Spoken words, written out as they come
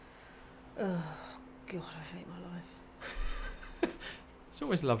Oh, God, I hate my life. It's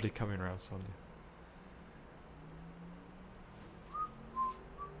always lovely coming around, Sonia.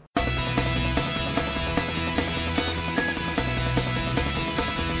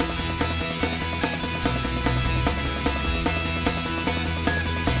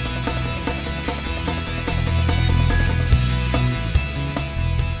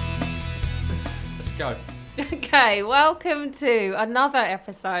 Let's go. Okay, welcome to another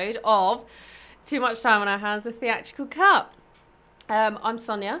episode of Too Much Time on Our Hands, the Theatrical Cut. I'm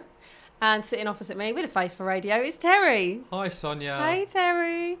Sonia, and sitting opposite me with a face for radio is Terry. Hi, Sonia. Hey,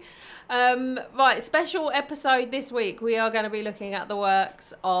 Terry. Right, special episode this week. We are going to be looking at the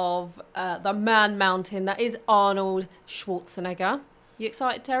works of the man mountain that is Arnold Schwarzenegger. You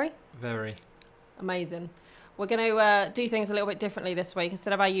excited, Terry? Very. Amazing. We're going to do things a little bit differently this week.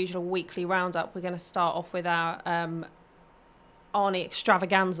 Instead of our usual weekly roundup, we're going to start off with our Arnie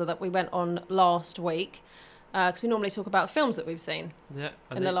extravaganza that we went on last week. Because we normally talk about films that we've seen. Yeah,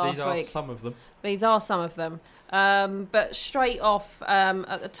 and in the last these are week. some of them. These are some of them. But straight off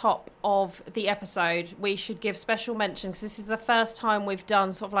at the top of the episode, we should give special mention, because this is the first time we've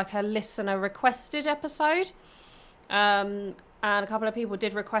done sort of like a listener-requested episode. And a couple of people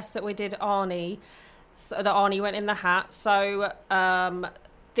did request that we did Arnie, so that Arnie went in the hat. So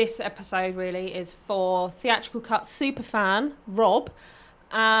this episode really is for Theatrical Cut superfan Rob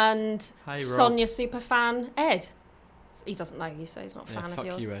and Hey, Rob. Sonia superfan Ed. He doesn't know you, so he's not a fan of fuck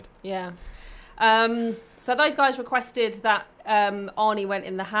yours. you, Ed. Yeah. So those guys requested that Arnie went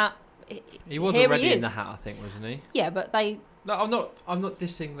in the hat. He was Here already he in is. the hat, I think, wasn't he? Yeah, but they No, I'm not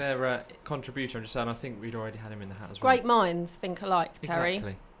dissing their contribution. I'm just saying I think we'd already had him in the hat as well. great minds think alike, Terry.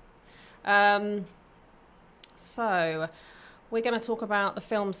 Exactly. So we're going to talk about the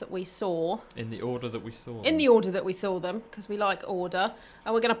films that we saw In the order that we saw. in the order that we saw them, because we like order,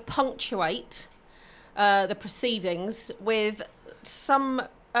 and we're going to punctuate the proceedings with some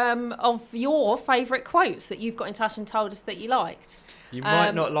of your favourite quotes that you've got in touch and told us that you liked. You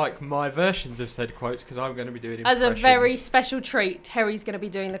might not like my versions of said quotes because I'm going to be doing As impressions. a very special treat, Terry's going to be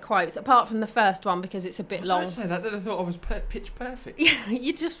doing the quotes, apart from the first one because it's a bit long. Don't say that. Then I thought I was pitch perfect. Yeah,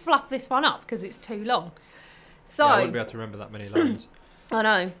 you just fluff this one up because it's too long. So Yeah, I wouldn't be able to remember that many lines. I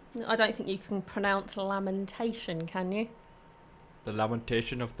know. I don't think you can pronounce lamentation, can you? The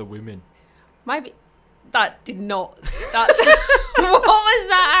lamentation of the women. Maybe that did not. That's, what was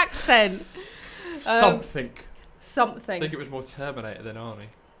that accent? Something. I Something. think it was more Terminator than Arnie.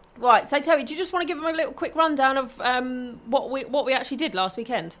 Right. So Terry, do you just want to give them a little quick rundown of what we actually did last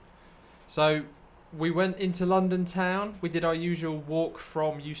weekend? So we went into London town. We did our usual walk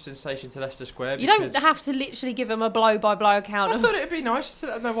from Euston Station to Leicester Square. You don't have to literally give them a blow-by-blow account I of. thought it'd be nice just to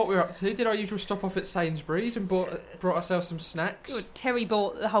let them know what we were up to. Did our usual stop off at Sainsbury's and brought ourselves some snacks. Terry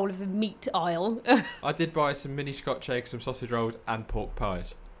bought the whole of the meat aisle. I did buy some mini Scotch eggs, some sausage rolls, and pork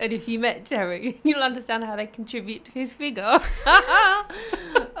pies. And if you met Terry, you'll understand how they contribute to his figure.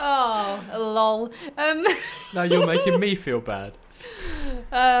 Oh, lol. Now you're making me feel bad.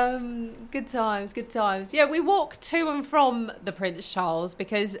 Good times, good times. Yeah, we walk to and from the Prince Charles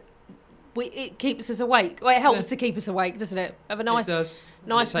because it keeps us awake. Well, it helps to keep us awake, doesn't it? Have a nice, It does.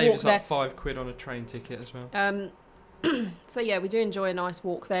 nice it saves walk us there. like £5 on a train ticket as well. So yeah, we do enjoy a nice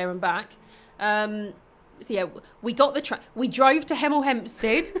walk there and back. So yeah, we got the train. We drove to Hemel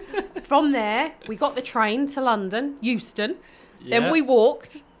Hempstead. From there, we got the train to London, Euston. Then Yeah. we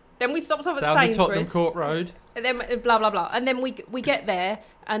walked. Then we stopped off at Down the Tottenham Sainsbury's. Court Road. And then blah blah blah. And then we get there,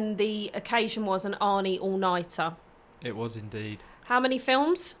 and the occasion was an Arnie all-nighter. It was indeed. How many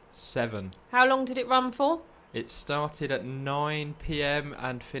films? 7. How long did it run for? It started at 9 p.m.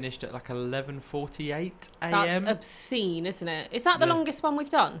 and finished at like 11:48 That's a.m. obscene, isn't it? Is that the Yeah. longest one we've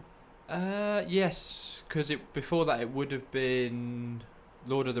done? Yes, because before that it would have been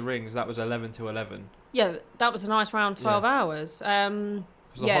Lord of the Rings. That was 11 to 11. Yeah, that was a nice round 12 hours.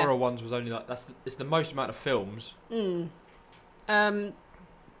 Because the Yeah. horror ones was only like it's the most amount of films. Yeah,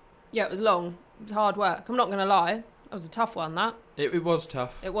 it was long. It was hard work. I'm not going to lie. It was a tough one, that. It was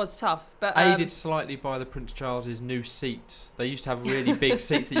tough. It was tough. But Aided slightly by the Prince Charles's new seats. They used to have really big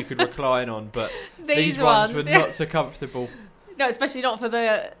seats that you could recline on, but these ones were not so comfortable. No, especially not for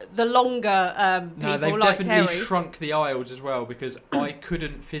the longer people No, they've like definitely Terry. shrunk the aisles as well because I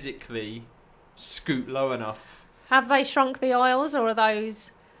couldn't physically scoot low enough. Have they shrunk the aisles, or are those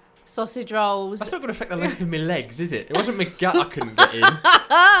sausage rolls? That's not going to affect the length of my legs, is it? It wasn't my gut I couldn't get in.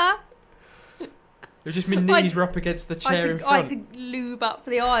 It was just my knees were up against the chair in I had front. to lube up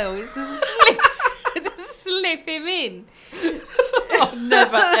the aisles to slip him in. I'll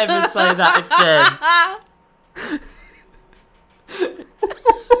never ever say that again.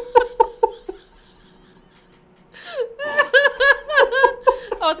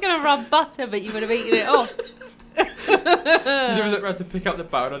 to rub butter, but you would have eaten it off. You never looked around to pick up the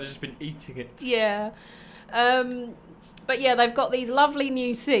bowl. I'd just been eating it. Yeah. But yeah, they've got these lovely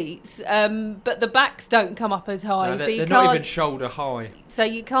new seats, but the backs don't come up as high. No, so you they're can't, not even shoulder high. So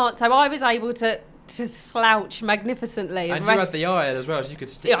you can't. So I was able to slouch magnificently. And you had the aisle as well, so you could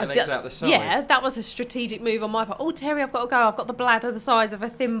stick your legs out the side. Yeah, that was a strategic move on my part. Oh, Terry, I've got to go. I've got the bladder the size of a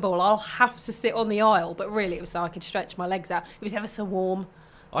thimble. I'll have to sit on the aisle. But really, it was so I could stretch my legs out. It was ever so warm.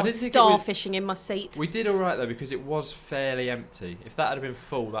 I was starfishing in my seat. We did all right, though, because it was fairly empty. If that had been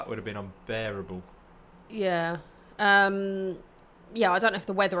full, that would have been unbearable. Yeah. Yeah, I don't know if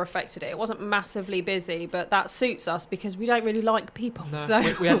the weather affected it. It wasn't massively busy, but that suits us because we don't really like people. No, so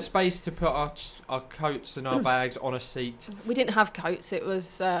we had space to put our coats and our bags on a seat. We didn't have coats. It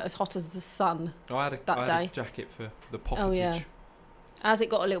was as hot as the sun. I had a jacket for the pocketage. Oh, yeah. As it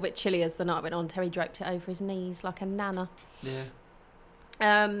got a little bit chilly as the night went on, Terry draped it over his knees like a nana. Yeah.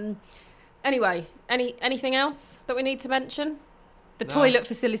 Anyway, anything else that we need to mention? The toilet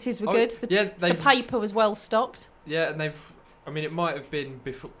facilities were good. The paper was well stocked. Yeah, and it might have been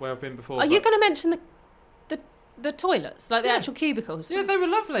where I've been before. Are you going to mention the toilets, like the actual cubicles? Yeah, they were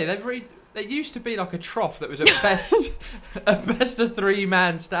lovely. They used to be like a trough that was at best a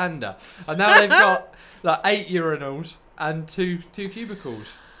 3-man stander, and now they've got like 8 urinals and two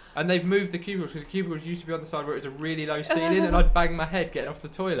cubicles. And they've moved the cubicles because the cubicles used to be on the side where it was a really low ceiling, and I'd bang my head getting off the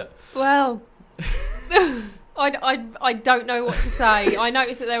toilet. Well, I don't know what to say. I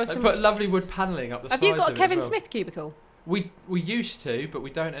noticed that there was some. They put lovely wood panelling up the sides. Have you got a Kevin well. Smith cubicle? We used to, but we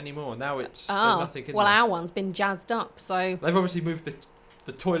don't anymore. Now there's nothing in there. Our one's been jazzed up, so... They've obviously moved the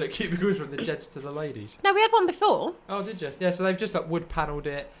toilet cubicles from the gents to the ladies. No, we had one before. Oh, did you? Yeah, so they've just wood panelled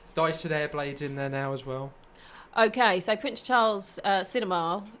it. Dyson Airblades in there now as well. Okay, so Prince Charles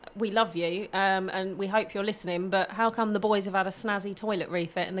Cinema, we love you, and we hope you're listening, but how come the boys have had a snazzy toilet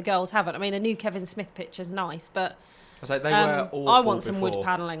refit and the girls haven't? I mean, the new Kevin Smith picture's nice, but... I was like, they were awful I want some before. wood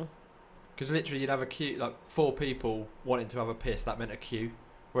panelling. Because literally you'd have a queue, like 4 people wanting to have a piss, that meant a queue.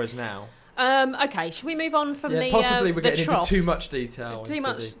 Whereas now... Okay, should we move on from possibly we're getting trough? Into too much detail.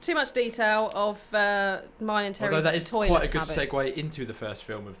 Too much detail of mine and Terry's toilet. Although that is quite a good habit. segue into the first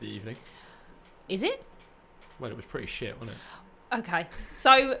film of the evening. Is it? Well, it was pretty shit, wasn't it? Okay,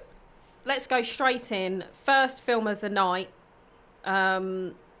 so let's go straight in. First film of the night.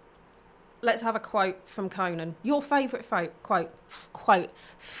 Let's have a quote from Conan. Your favourite quote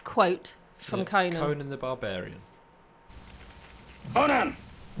from Conan. Conan the Barbarian. Conan,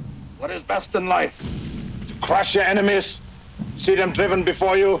 what is best in life? To crush your enemies, see them driven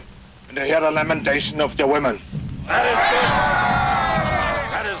before you, and to hear the lamentation of their women. That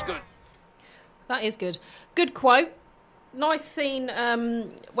is good. That is good. Good quote. Nice scene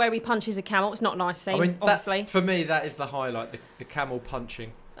where he punches a camel. It's not a nice scene, obviously. For me, that is the highlight, the camel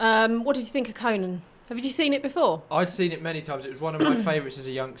punching. What did you think of Conan? Have you seen it before? I'd seen it many times. It was one of my favourites as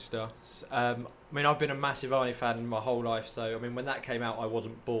a youngster. I've been a massive Arnie fan my whole life, so, when that came out, I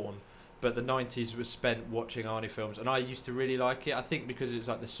wasn't born. But the 90s was spent watching Arnie films, and I used to really like it. I think because it was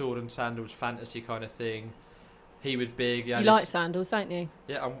like the sword and sandals fantasy kind of thing. He was big. You like sandals, don't you?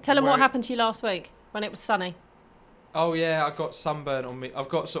 Yeah. Tell him what happened to you last week when it was sunny. Oh, yeah, I got sunburn on me. I've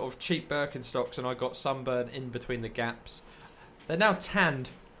got sort of cheap Birkenstocks, and I got sunburn in between the gaps. They're now tanned.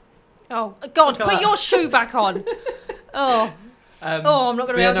 Oh, God, put your shoe back on. Oh. I'm not going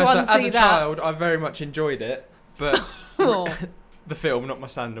to be able to unsee that. As a child, I very much enjoyed it, but the film, not my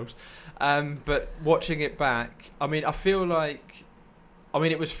sandals. But watching it back, I feel like...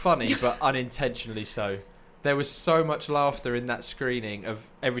 it was funny, but unintentionally so. There was so much laughter in that screening of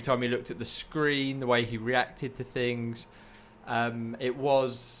every time he looked at the screen, the way he reacted to things. It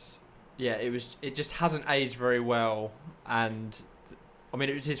just hasn't aged very well, and...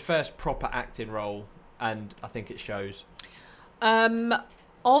 it was his first proper acting role, and I think it shows.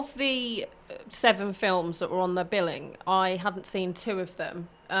 Of the 7 films that were on the billing, I hadn't seen 2 of them.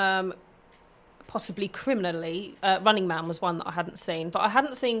 Possibly criminally. Running Man was one that I hadn't seen, but I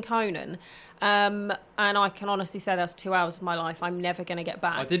hadn't seen Conan. And I can honestly say that's 2 hours of my life I'm never going to get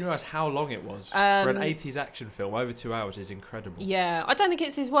back. I didn't realise how long it was. For an 80s action film, over 2 hours is incredible. Yeah, I don't think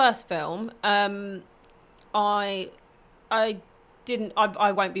it's his worst film. I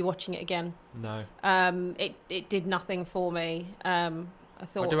won't be watching it again. No. It did nothing for me. I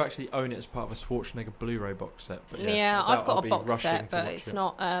thought I do actually own it as part of a Schwarzenegger Blu-ray box set. But yeah, I've got a box set, but it's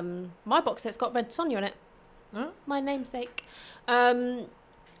not. My box set's got Red Sonja in it. Huh? My namesake,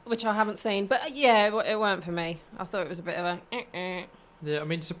 which I haven't seen. But yeah, it weren't for me. I thought it was a bit of a.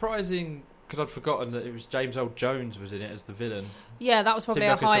 Yeah, surprising because I'd forgotten that it was James Earl Jones was in it as the villain. Yeah, that was probably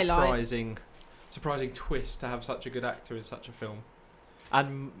a highlight. Surprising twist to have such a good actor in such a film.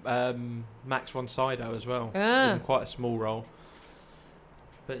 And Max von Sydow as well. Ah. In quite a small role.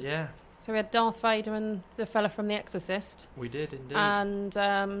 But yeah. So we had Darth Vader and the fella from The Exorcist. We did, indeed.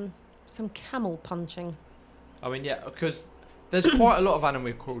 And some camel punching. I mean, yeah, because there's quite a lot of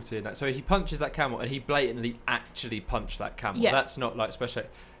animal cruelty in that. So he punches that camel and he blatantly actually punched that camel. Yeah. That's not like special.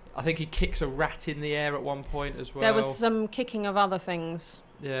 I think he kicks a rat in the air at one point as well. There was some kicking of other things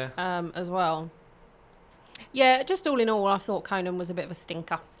Yeah. as well. Yeah, just all in all, I thought Conan was a bit of a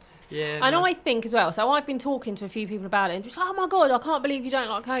stinker. Yeah. And no. I think as well, so I've been talking to a few people about it, and just, oh my God, I can't believe you don't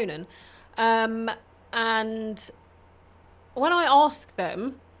like Conan. And when I asked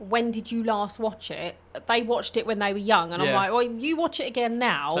them, when did you last watch it? They watched it when they were young, and I'm Yeah. like, well, you watch it again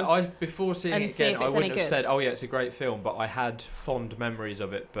now. So before seeing and it see again, if I it's wouldn't any have good. said, "Oh yeah, it's a great film," but I had fond memories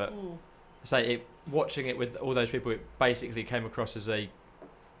of it. But watching it with all those people, it basically came across as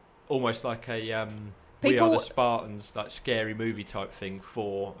almost like a We Are the Spartans, like scary movie type thing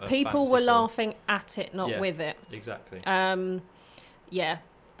for a People fantasy were film. laughing at it, not Yeah. with it. Exactly. Yeah,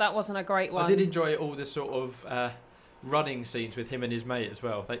 that wasn't a great one. I did enjoy all the sort of running scenes with him and his mate as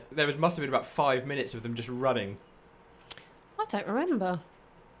well. Must have been about 5 minutes of them just running. I don't remember.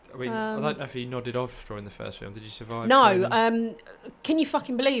 I mean, I don't know if he nodded off during the first film. Did you survive? No. Conan? Can you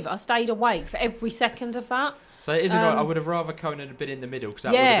fucking believe it? I stayed awake for every second of that. So it is annoying. I would have rather Conan had been in the middle because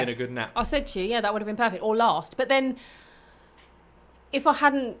that would have been a good nap. I said to you, yeah, that would have been perfect, or last. But then, if I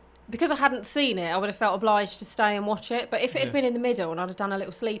hadn't, because I hadn't seen it, I would have felt obliged to stay and watch it. But if it had been in the middle and I'd have done a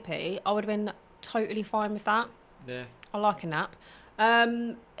little sleepy, I would have been totally fine with that. Yeah. I like a nap.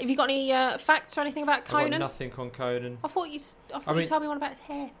 Have you got any facts or anything about Conan? I've got nothing on Conan. I thought you told me one about his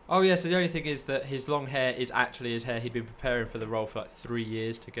hair. Oh yeah, so the only thing is that his long hair is actually his hair. He'd been preparing for the role for like 3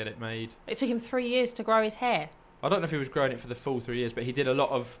 years to get it made. It took him 3 years to grow his hair. I don't know if he was growing it for the full 3 years, but he did a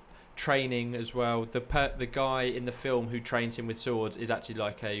lot of training as well. The guy in the film who trains him with swords is actually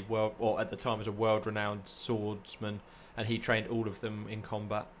like at the time was a world-renowned swordsman, and he trained all of them in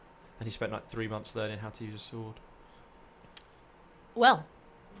combat, and he spent like 3 months learning how to use a sword. Well,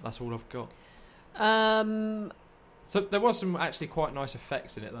 that's all I've got. Um, So there was some actually quite nice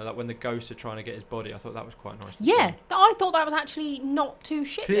effects in it, though. Like when the ghosts are trying to get his body, I thought that was quite nice. Yeah, I thought that was actually not too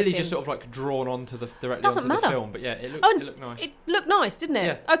shit. Clearly, looking. just sort of like drawn onto directly Doesn't onto matter. the film, but yeah, it looked nice. It looked nice, didn't it?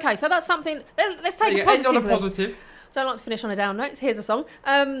 Yeah. Okay, so that's something. Let's take a End positive. on a then. positive. Don't like to finish on a down note. Here's a song.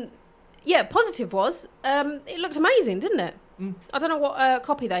 Yeah, positive was it looked amazing, didn't it? I don't know what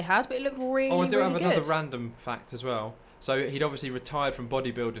copy they had, but it looked really, I do really have good. another random fact as well. So he'd obviously retired from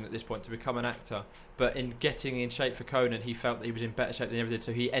bodybuilding at this point to become an actor, but in getting in shape for Conan, he felt that he was in better shape than he ever did,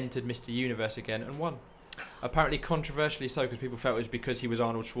 so he entered Mr. Universe again and won. Apparently controversially so, because people felt it was because he was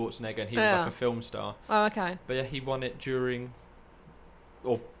Arnold Schwarzenegger and he was like a film star. Oh, okay. But yeah, he won it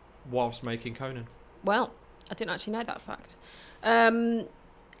whilst making Conan. Well, I didn't actually know that fact.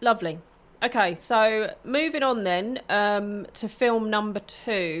 Lovely. Okay, so moving on then to film number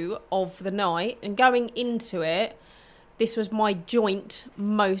 2 of the night, and going into it, this was my joint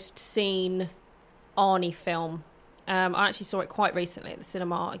most seen Arnie film. I actually saw it quite recently at the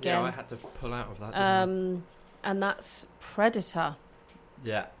cinema again. Yeah, I had to pull out of that. Didn't and that's Predator.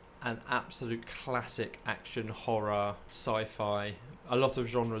 Yeah, an absolute classic action, horror, sci-fi, a lot of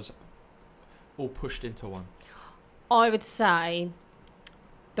genres all pushed into one. I would say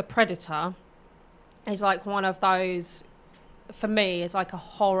The Predator is like one of those, for me, is like a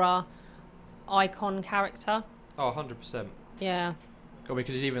horror icon character. Oh, 100%. Yeah. I mean,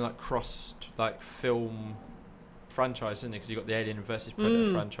 because he's even like crossed like film franchise, isn't it? Because you've got the Alien vs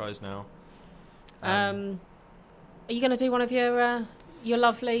Predator franchise now. Are you going to do one of your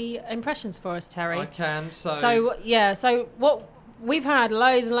lovely impressions for us, Terry? I can. So what we've had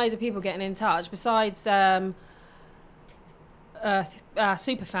loads and loads of people getting in touch besides super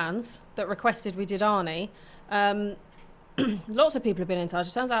fans that requested we did Arnie. Lots of people have been in touch.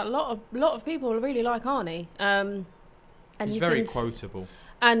 It turns out a lot of people really like Arnie. And he's very quotable.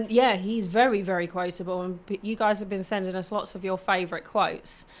 And yeah, he's very, very quotable. And you guys have been sending us lots of your favourite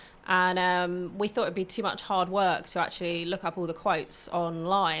quotes. And we thought it'd be too much hard work to actually look up all the quotes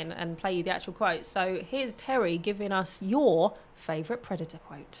online and play you the actual quotes. So here's Terry giving us your favourite Predator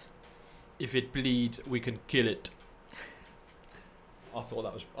quote. If it bleeds, we can kill it. I thought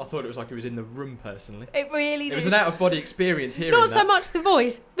it was like it was in the room personally. It really did. It was an out-of-body experience hearing Not that. so much the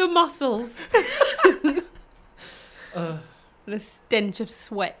voice, the muscles. The stench of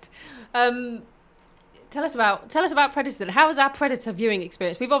sweat. Tell us about Predator. How was our Predator viewing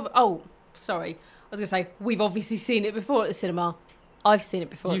experience? We've obviously seen it before at the cinema. I've seen it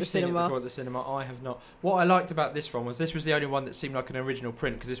before at the You've seen it cinema. before at the cinema. I have not. What I liked about this one was this was the only one that seemed like an original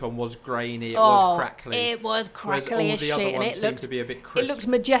print because this one was grainy, it was crackly. It was whereas crackly all as the shit, other and ones it seemed looked to be a bit crisp. it looked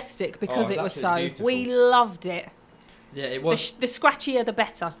majestic because Oh, it was it's so. absolutely We beautiful. loved it. Yeah, it was. The scratchier, the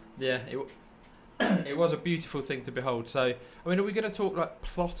better. Yeah, it was a beautiful thing to behold. So, I mean, are we going to talk like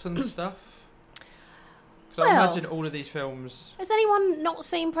plot and stuff? Because I Well- imagine all of these films. Has anyone not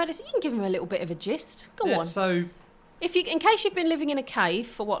seen Predator? You can give them a little bit of a gist. Go Yeah, on. so In case you've been living in a cave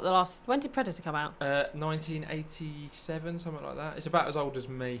for when did Predator come out? 1987, something like that. It's about as old as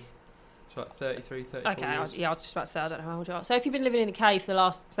me. It's like 33, 34 Okay, I years. was just about to say, I don't know how old you are. So if you've been living in a cave for the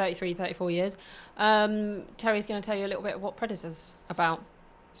last 33, 34 years, Terry's going to tell you a little bit of what Predator's about.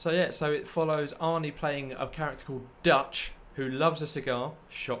 So yeah, so it follows Arnie playing a character called Dutch, who loves a cigar,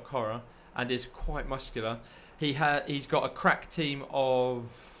 shock horror, and is quite muscular. He's got a crack team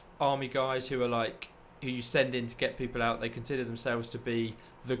of army guys who you send in to get people out. They consider themselves to be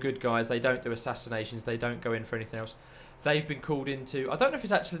the good guys. They don't do assassinations. They don't go in for anything else. They've been called into, I don't know if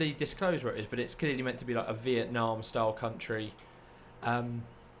it's actually disclosed where it is, but it's clearly meant to be like a Vietnam-style country. And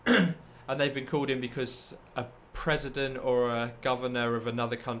they've been called in because a president or a governor of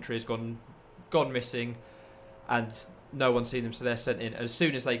another country has gone missing and no one's seen them, so they're sent in. As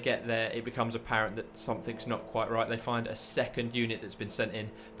soon as they get there, it becomes apparent that something's not quite right. They find a second unit that's been sent in,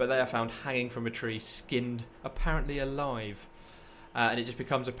 but they are found hanging from a tree, skinned, apparently alive. And it just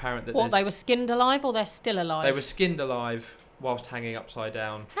becomes apparent that They were skinned alive or they're still alive? they were skinned alive whilst hanging upside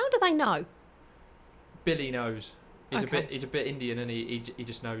down. How do they know? Billy knows. He's Okay. a bit Indian, and he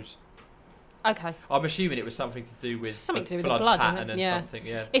just knows. Okay. I'm assuming it was something to do with Something the to do with the blood, blood, isn't pattern it? and Yeah. something.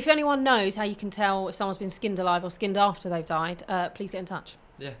 Yeah, If anyone knows how you can tell if someone's been skinned alive or skinned after they've died, please get in touch.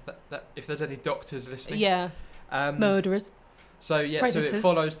 yeah. That if there's any doctors listening, Yeah. Murderers. So yeah, so Predators. it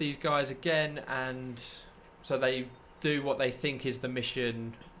follows these guys again, and so they do what they think is the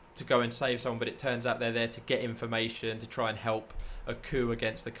mission to go and save someone, but it turns out they're there to get information to try and help a coup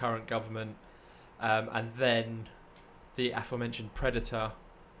against the current government, and then the aforementioned Predator.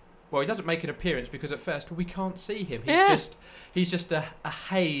 Well, he doesn't make an appearance because at first we can't see him. He's just a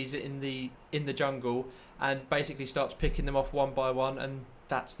haze in the jungle, and basically starts picking them off one by one, and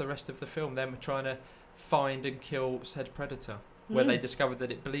that's the rest of the film. Them trying to find and kill said predator, where they discover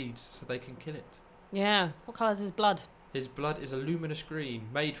that it bleeds, so they can kill it. Yeah. What colour is his blood? His blood is a luminous green,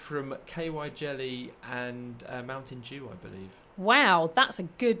 made from KY jelly and Mountain Dew, I believe. Wow, that's a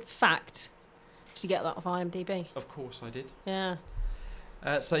good fact. Did you get that off IMDb? Of course, I did. Yeah.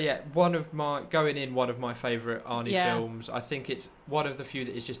 So yeah, one of my favourite Arnie Yeah. films. I think it's one of the few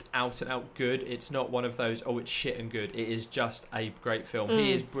that is just out and out good. It's not one of those, oh, it's shit and good. It is just a great film.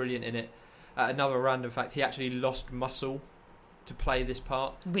 He is brilliant in it. Another random fact, he actually lost muscle to play this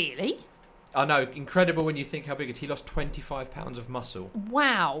part. Really? I know, incredible when you think how big it is. He lost 25 pounds of muscle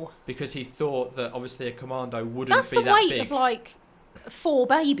Wow. because he thought that obviously a commando wouldn't That's be the that weight big. of like 4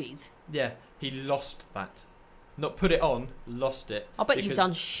 babies. Yeah, he lost that. Not put it on, lost it. I bet you've because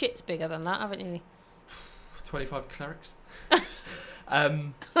done shits bigger than that, haven't you? 25 clerics.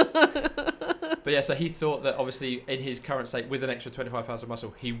 But yeah, so he thought that obviously in his current state, with an extra 25 pounds of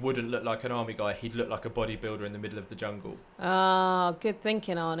muscle, he wouldn't look like an army guy. He'd look like a bodybuilder in the middle of the jungle. Ah, good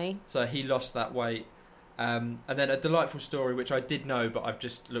thinking, Arnie. So he lost that weight. And then a delightful story, which I did know, but I've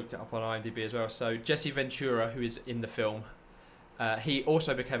just looked it up on IMDb as well. So Jesse Ventura, who is in the film, he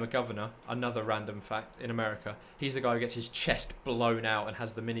also became a governor. Another random fact in America. He's the guy who gets his chest blown out and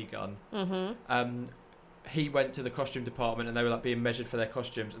has the minigun. Mm-hmm. He went to the costume department and they were like being measured for their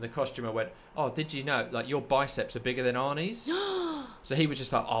costumes, and the costumer went, "Oh, did you know like your biceps are bigger than Arnie's?" So he was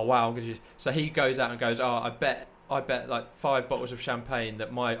just like, "Oh wow." So he goes out and goes, "Oh, I bet like 5 bottles of champagne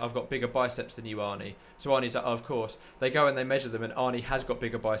that I've got bigger biceps than you, Arnie." So Arnie's like, "Oh, of course." They go and they measure them, and Arnie has got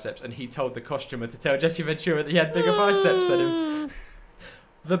bigger biceps, and he told the costumer to tell Jesse Ventura that he had bigger biceps than him.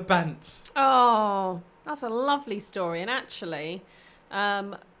 The bants. Oh, that's a lovely story. And actually,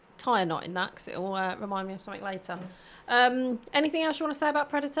 tie a knot in that because it'll remind me of something later. Anything else you want to say about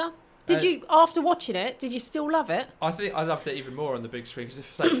Predator? Did you, after watching it, did you still love it? I think I loved it even more on the big screen because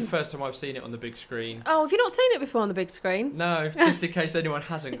it's the first time I've seen it on the big screen. Oh, have you not seen it before on the big screen? No, just in case anyone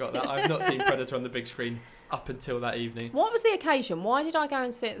hasn't got that, I've not seen Predator on the big screen up until that evening. What was the occasion? Why did I go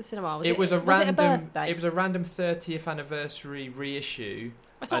and see it at the cinema? It was a random birthday? It was a random 30th anniversary reissue.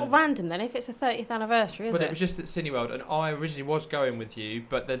 It's not and- random then if it's a 30th anniversary, is But it? it was just at Cineworld, and I originally was going with you,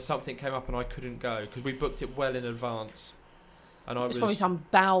 but then something came up and I couldn't go because we booked it well in advance. And I It was probably some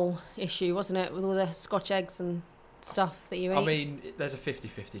bowel issue, wasn't it, with all the Scotch eggs and stuff that you eat? I mean, there's a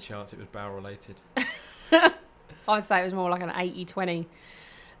 50-50 chance it was bowel related. I would say it was more like an 80-20.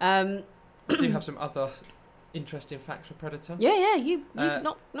 I do have some other interesting fact for Predator. Yeah, you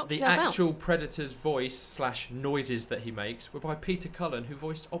knocked the yourself out. actual Predator's voice / noises that he makes were by Peter Cullen, who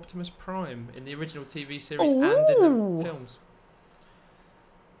voiced Optimus Prime in the original TV series and in the films.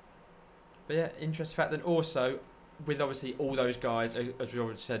 But yeah, interesting fact. Then also, with obviously all those guys, as we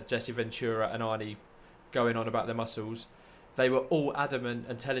already said, Jesse Ventura and Arnie going on about their muscles, they were all adamant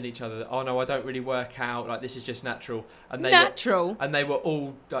and telling each other that, oh no, I don't really work out, like this is just natural. And they were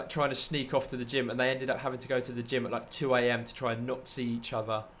all like trying to sneak off to the gym, and they ended up having to go to the gym at like 2 a.m. to try and not see each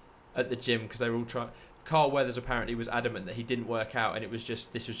other at the gym because they were all trying. Carl Weathers apparently was adamant that he didn't work out, and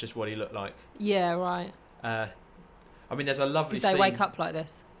this was just what he looked like. Yeah, right. I mean, there's a lovely Did they scene. wake up like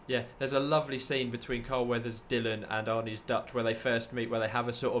this? Yeah, there's a lovely scene between Carl Weathers, Dylan, and Arnie's Dutch where they first meet, where they have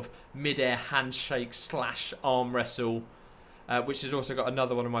a sort of mid-air handshake / arm wrestle, which has also got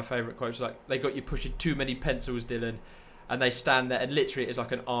another one of my favourite quotes, like, they got you pushing too many pencils, Dylan. And they stand there, and literally it's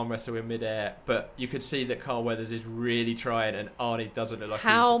like an arm wrestle in mid-air, but you could see that Carl Weathers is really trying, and Arnie doesn't look like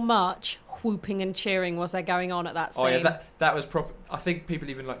How much whooping and cheering was there going on at that scene? Oh yeah, that was proper. I think people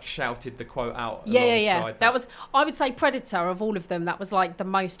even like shouted the quote out. Yeah. That was, I would say, Predator of all of them. That was like the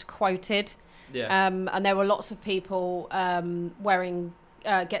most quoted. Yeah. And there were lots of people wearing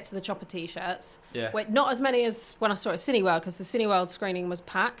Get to the Chopper t-shirts. Yeah. Not as many as when I saw it at Cineworld, because the Cineworld screening was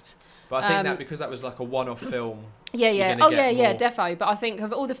packed. But I think that because that was like a one-off film. Yeah. Oh yeah, defo. But I think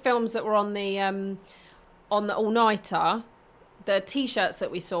of all the films that were on the all-nighter, the t-shirts that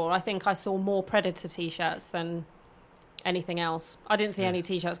we saw, I think I saw more Predator t-shirts than anything else. I didn't see any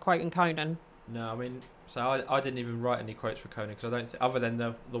t-shirts quoting Conan. No, I mean, so I didn't even write any quotes for Conan because I don't other than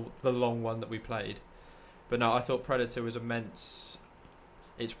the long one that we played. But no, I thought Predator was immense.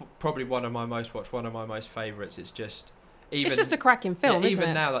 It's probably one of my most watched, one of my most favourites. It's just a cracking film, isn't it?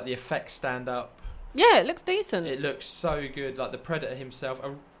 Even now, like the effects stand up. Yeah, it looks decent. It looks so good. Like the Predator himself.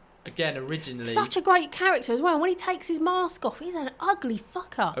 Again, originally... Such a great character as well. When he takes his mask off, he's an ugly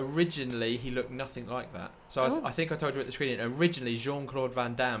fucker. Originally, he looked nothing like that. So I think I told you at the screening, originally Jean-Claude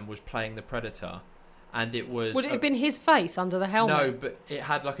Van Damme was playing the Predator, and it was... Would it have been his face under the helmet? No, but it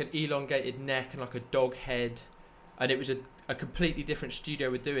had like an elongated neck and like a dog head, and it was a completely different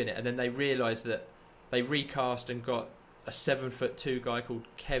studio with doing it, and then they realised that they recast and got a 7'2" guy called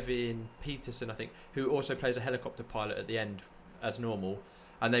Kevin Peterson, I think, who also plays a helicopter pilot at the end as normal.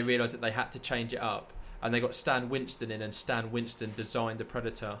 And they realised that they had to change it up. And they got Stan Winston in, and Stan Winston designed the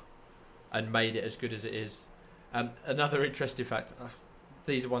Predator and made it as good as it is. Another interesting fact,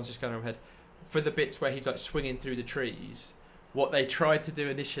 these are ones just going on my head. For the bits where he's like swinging through the trees, what they tried to do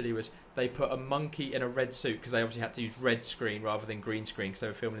initially was they put a monkey in a red suit, because they obviously had to use red screen rather than green screen because they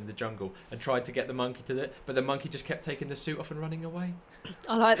were filming in the jungle, and tried to get the monkey to it. But the monkey just kept taking the suit off and running away.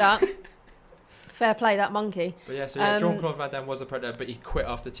 I like that. Fair play, that monkey. But yeah, so Jean-Claude Van Damme was the Predator, but he quit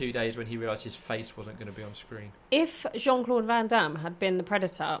after 2 days when he realised his face wasn't going to be on screen. If Jean-Claude Van Damme had been the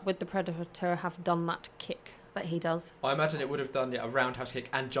Predator, would the Predator have done that kick that he does? I imagine it would have done a roundhouse kick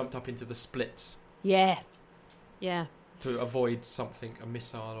and jumped up into the splits. Yeah. To avoid something, a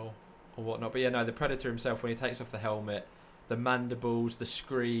missile or whatnot. But yeah, no, the Predator himself, when he takes off the helmet, the mandibles, the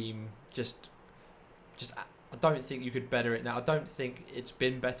scream, just I don't think you could better it now. I don't think it's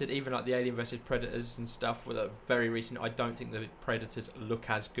been bettered. Even like the Alien vs Predators and stuff with a very recent, I don't think the Predators look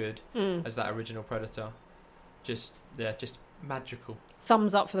as good as that original Predator. Just magical.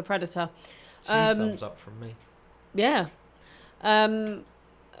 Thumbs up for the Predator. 2 thumbs up from me. Yeah.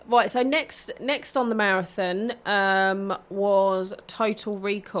 Right, so next on the marathon was Total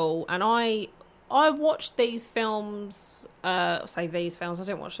Recall, and I watched these films. I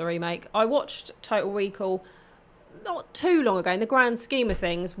didn't watch the remake. I watched Total Recall not too long ago, in the grand scheme of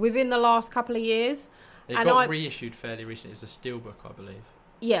things, within the last couple of years. It got reissued fairly recently. It's a steelbook, I believe.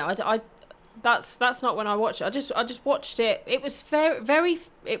 Yeah, that's not when I watched it. I just watched it. It was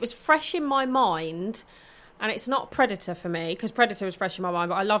it was fresh in my mind, and it's not Predator for me, because Predator was fresh in my mind,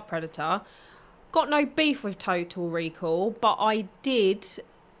 but I love Predator. Got no beef with Total Recall, but I did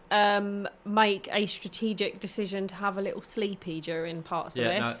make a strategic decision to have a little sleepy during parts of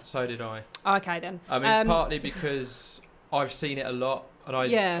this. Yeah, no, so did I. Okay, then. I mean, partly because I've seen it a lot, and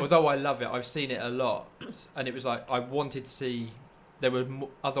although I love it, I've seen it a lot, and it was like I wanted to see. There were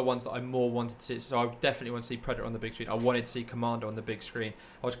other ones that I more wanted to see, so I definitely want to see Predator on the big screen. I wanted to see Commando on the big screen.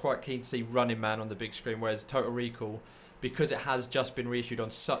 I was quite keen to see Running Man on the big screen, whereas Total Recall, because it has just been reissued on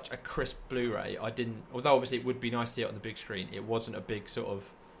such a crisp Blu-ray, I didn't. Although obviously it would be nice to see it on the big screen, it wasn't a big sort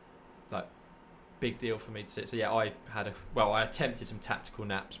of big deal for me to see it. So yeah, I attempted some tactical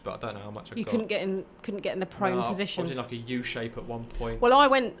naps, but I don't know how much I got. You couldn't get in the prone position. I was in like a U shape at one point. Well, I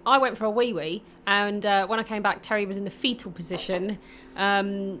went for a wee, and when I came back, Terry was in the fetal position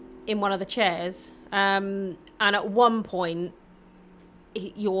in one of the chairs, And at one point,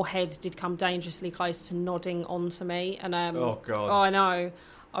 your head did come dangerously close to nodding onto me. And oh God! Oh, I know.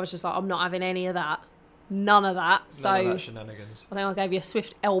 I was just like, I'm not having any of that. None of that. None of that shenanigans. I think I gave you a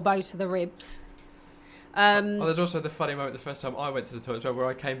swift elbow to the ribs. There's also the funny moment the first time I went to the toilet where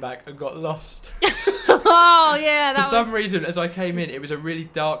I came back and got lost. Oh yeah, For some reason, as I came in, it was a really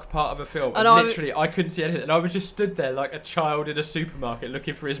dark part of a film, and literally I couldn't see anything, and I was just stood there like a child in a supermarket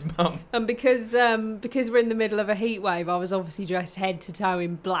looking for his mum. And because we're in the middle of a heat wave, I was obviously dressed head to toe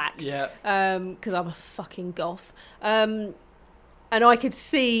in black. Yeah. Because I'm a fucking goth. And I could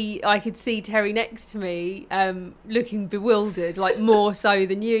see Terry next to me, looking bewildered, like more so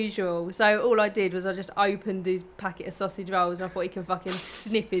than usual. So all I did was I just opened his packet of sausage rolls. And I thought he can fucking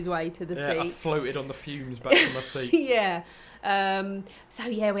sniff his way to the seat. I floated on the fumes back to my seat. Yeah. So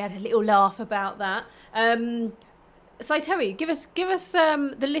yeah, we had a little laugh about that. So Terry, give us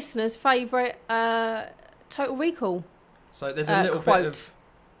the listeners' favourite Total Recall. So there's a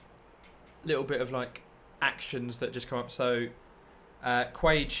little bit of like actions that just come up. So.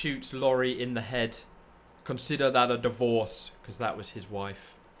 Quaid shoots Laurie in the head. Consider that a divorce, because that was his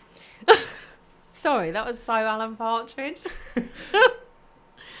wife. Sorry, that was so Alan Partridge.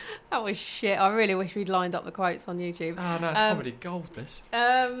 That was shit. I really wish we'd lined up the quotes on YouTube. Oh, no, it's comedy gold, this.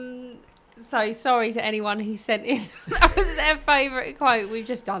 So sorry to anyone who sent in. That was their favourite quote. We've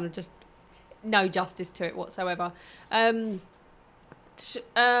just done just no justice to it whatsoever.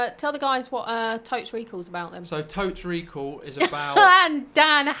 Tell the guys what Totes Recall's about then. So Totes Recall is about... And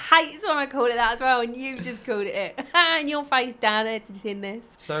Dan hates when I call it that as well, and you just called it. And your face, Dan, editing this.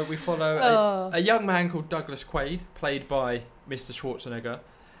 So we follow a young man called Douglas Quaid, played by Mr. Schwarzenegger.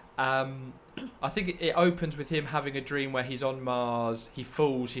 I think it opens with him having a dream where he's on Mars, he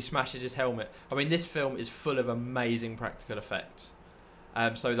falls, he smashes his helmet. I mean, this film is full of amazing practical effects.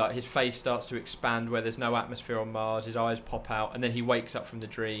 So like his face starts to expand where there's no atmosphere on Mars, his eyes pop out, and then he wakes up from the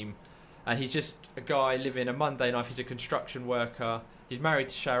dream. And he's just a guy living a mundane life. He's a construction worker. He's married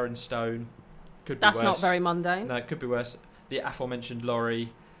to Sharon Stone. Could be worse. That's not very mundane. No, it could be worse. The aforementioned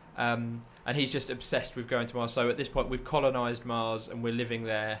Laurie. And he's just obsessed with going to Mars. So at this point, we've colonised Mars and we're living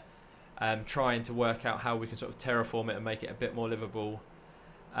there, trying to work out how we can sort of terraform it and make it a bit more livable.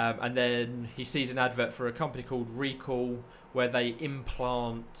 And then he sees an advert for a company called Recall, where they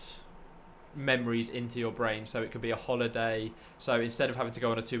implant memories into your brain. So it could be a holiday. So instead of having to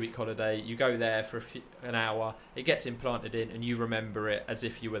go on a 2-week holiday, you go there for an hour, it gets implanted in, and you remember it as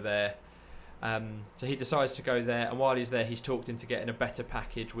if you were there. So he decides to go there, and while he's there, he's talked into getting a better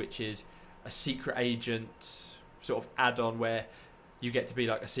package, which is a secret agent sort of add-on where you get to be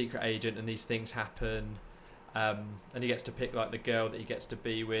like a secret agent and these things happen. And he gets to pick like the girl that he gets to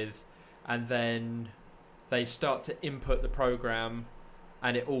be with, and then they start to input the program,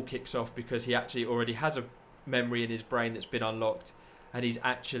 and it all kicks off because he actually already has a memory in his brain that's been unlocked, and he's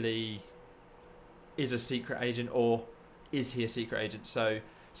actually is a secret agent, or is he a secret agent? So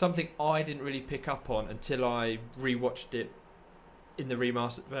something I didn't really pick up on until I rewatched it in the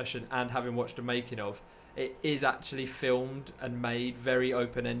remastered version, and having watched a making of, it is actually filmed and made very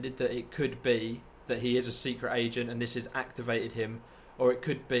open-ended, that it could be that he is a secret agent and this has activated him, or it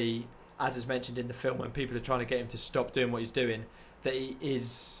could be, as is mentioned in the film, when people are trying to get him to stop doing what he's doing, that he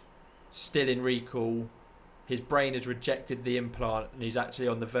is still in recall, his brain has rejected the implant, and he's actually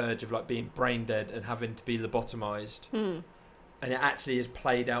on the verge of like being brain dead and having to be lobotomized. And it actually is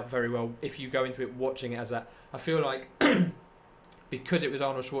played out very well if you go into it watching it as that. I feel like because it was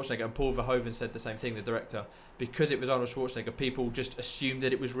Arnold Schwarzenegger, and Paul Verhoeven said the same thing, the director, because it was Arnold Schwarzenegger, people just assumed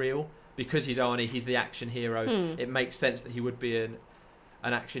that it was real. Because he's Arnie, he's the action hero. It makes sense that he would be an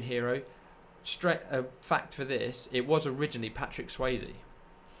action hero. A fact for this, it was originally Patrick Swayze.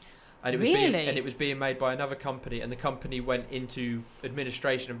 And it was being made by another company, and the company went into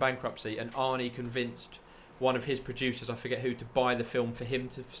administration and bankruptcy, and Arnie convinced one of his producers, I forget who, to buy the film for him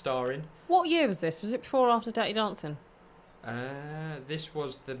to star in. What year was this? Was it before or after Dirty Dancing? This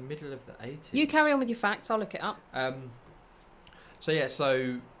was the middle of the 80s. You carry on with your facts, I'll look it up.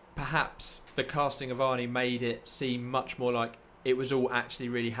 So perhaps the casting of Arnie made it seem much more like it was all actually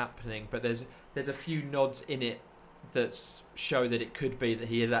really happening, but there's a few nods in it that show that it could be that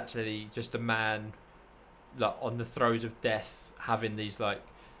he is actually just a man like on the throes of death, having these like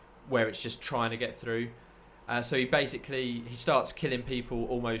where it's just trying to get through. So he starts killing people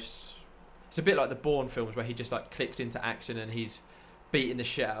almost. It's a bit like the Bourne films where he just like clicks into action and he's beating the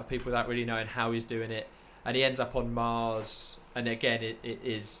shit out of people without really knowing how he's doing it, and he ends up on Mars. And again, it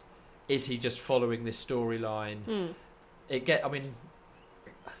is he just following this storyline?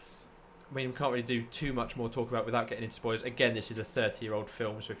 I mean, we can't really do too much more talk about without getting into spoilers. Again, this is a 30-year-old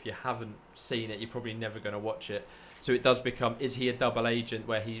film, so if you haven't seen it, you're probably never going to watch it. So it does become, is he a double agent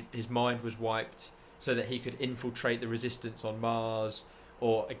where his mind was wiped so that he could infiltrate the resistance on Mars?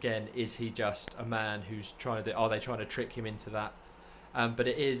 Or, again, is he just a man who's are they trying to trick him into that? But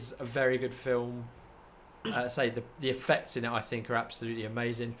it is a very good film. The effects in it, I think, are absolutely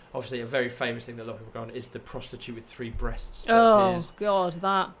amazing. Obviously, a very famous thing that a lot of people go on is the prostitute with 3 breasts. God,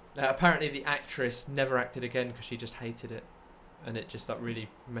 that. Apparently, the actress never acted again because she just hated it, and it just really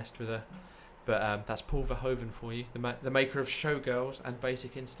messed with her. But that's Paul Verhoeven for you, the maker of Showgirls and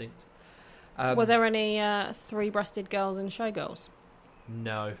Basic Instinct. Were there any 3-breasted girls in Showgirls?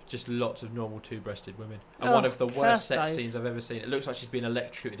 No, just lots of normal 2-breasted women. And one of the worst sex scenes I've ever seen. It looks like she's been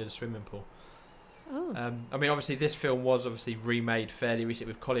electrocuted in a swimming pool. I mean, obviously, this film was obviously remade fairly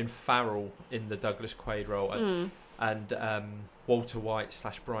recently with Colin Farrell in the Douglas Quaid role and Walter White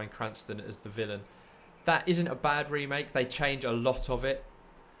 / Bryan Cranston as the villain. That isn't a bad remake. They change a lot of it,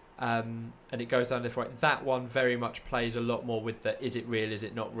 and it goes down this way. That one very much plays a lot more with the is it real, is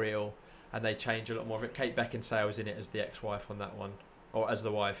it not real, and they change a lot more of it. Kate Beckinsale is in it as the ex-wife on that one, or as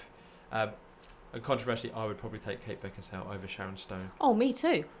the wife. And controversially, I would probably take Kate Beckinsale over Sharon Stone. Oh, me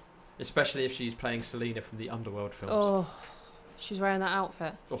too. Especially if she's playing Selena from the Underworld films. Oh, she's wearing that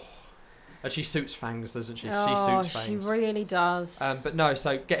outfit. Oh. And she suits fangs, doesn't she? Oh, she suits fangs. She really does. But no,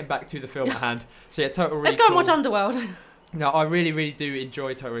 so getting back to the film at hand. So yeah, Total Recall. Let's go and watch Underworld. No, I really, really do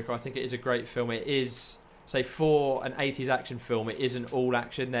enjoy Total Recall. I think it is a great film. It is, say, for an 80s action film, it isn't all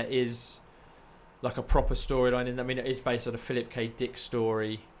action. There is like a proper storyline in. I mean, it is based on a Philip K. Dick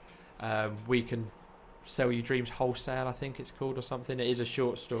story. We Can Sell You Dreams Wholesale, I think it's called, or something. It is a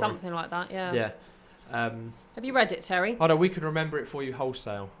short story. Something like that, yeah. Yeah. Have you read it, Terry? Oh no, We Can Remember It For You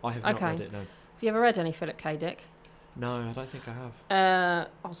Wholesale. I have not read it, no. Have you ever read any Philip K. Dick? No, I don't think I have.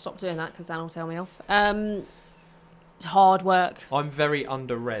 I'll stop doing that because Dan will tell me off. Hard work. I'm very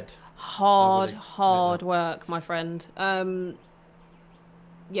underread. Hard work, my friend.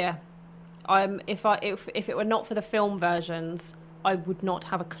 Yeah. If it were not for the film versions, I would not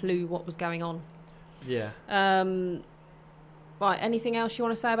have a clue what was going on. Yeah. Right, anything else you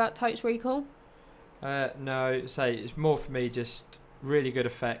want to say about Totes Recall? No, it's more for me just really good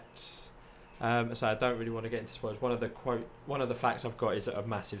effects. I don't really want to get into spoilers. One of the facts I've got is a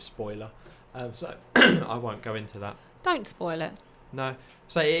massive spoiler. So I won't go into that. Don't spoil it. No.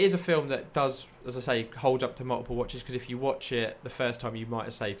 So it is a film that does, as I say, hold up to multiple watches, because if you watch it the first time, you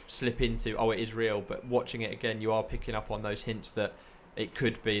might slip into, it is real, but watching it again, you are picking up on those hints that it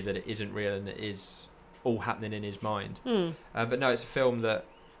could be that it isn't real and it is all happening in his mind. But no, it's a film that,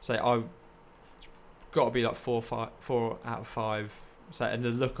 I've got to be like 4 out of 5. And the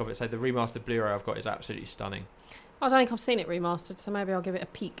look of it, the remastered Blu-ray I've got is absolutely stunning. I don't think I've seen it remastered, so maybe I'll give it a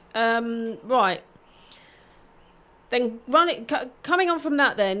peek. Right. Then coming on from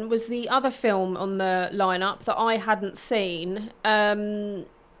that then was the other film on the lineup that I hadn't seen.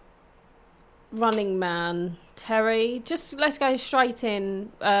 Running Man. Terry, just let's go straight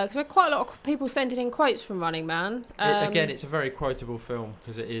in, because we had quite a lot of people sending in quotes from Running Man. Again, it's a very quotable film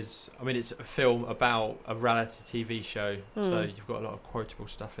because it's a film about a reality TV show, so you've got a lot of quotable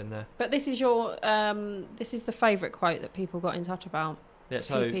stuff in there. But this is this is the favourite quote that people got in touch about. Yeah,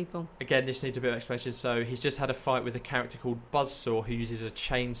 so people. Again, this needs a bit of explanation. So he's just had a fight with a character called Buzzsaw who uses a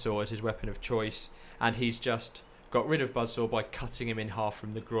chainsaw as his weapon of choice, and he's just got rid of Buzzsaw by cutting him in half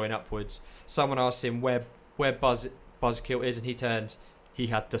from the groin upwards. Someone asks him where Buzzkill is, and he turns, he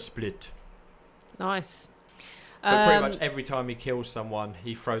had the split. Nice. But pretty much every time he kills someone,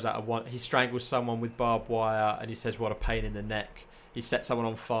 he throws out he strangles someone with barbed wire, and he says, what a pain in the neck. He sets someone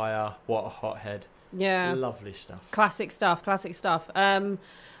on fire, what a hothead. Yeah. Lovely stuff. Classic stuff.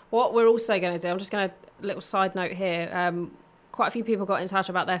 What we're also going to do, I'm just going to, little side note here, quite a few people got in touch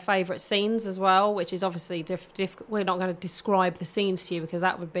about their favourite scenes as well, which is obviously we're not going to describe the scenes to you because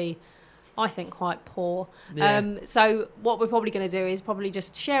that would be, I think, quite poor. Yeah. So what we're probably going to do is probably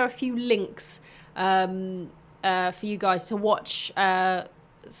just share a few links for you guys to watch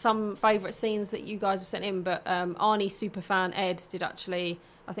some favourite scenes that you guys have sent in. But Arnie Superfan Ed did actually,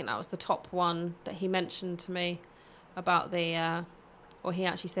 I think that was the top one that he mentioned to me about the, or he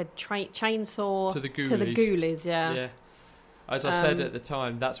actually said chainsaw to the ghoulies. Yeah. As I said at the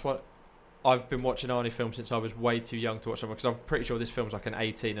time, that's what I've been watching Arnie films since I was way too young to watch them, because I'm pretty sure this film's like an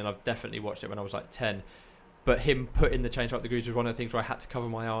 18 and I've definitely watched it when I was like 10. But him putting the chainsaw up the goose was one of the things where I had to cover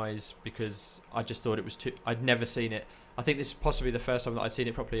my eyes because I just thought it was too... I'd never seen it. I think this is possibly the first time that I'd seen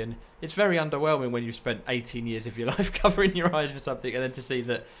it properly, and it's very underwhelming when you've spent 18 years of your life covering your eyes for something and then to see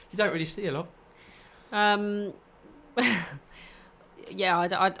that you don't really see a lot. Yeah,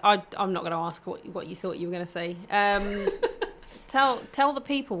 I'm not going to ask what you thought you were going to say. Tell the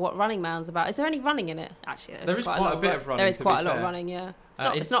people what Running Man's about. Is there any running in it? Actually, there is quite a bit of running. There is quite a lot of running. Yeah,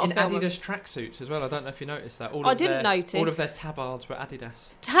 it's not in a film Adidas tracksuits as well. I don't know if you noticed that. I didn't notice. All of their tabards were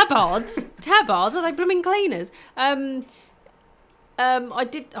Adidas. Tabards? Are they blooming cleaners? I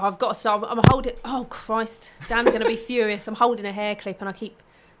did. Oh, I've got to start. I'm holding. Oh Christ, Dan's going to be furious. I'm holding a hair clip and I keep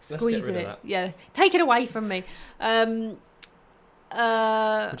squeezing it. Yeah, take it away from me. Would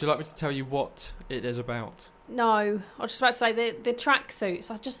you like me to tell you what it is about? No, I was just about to say the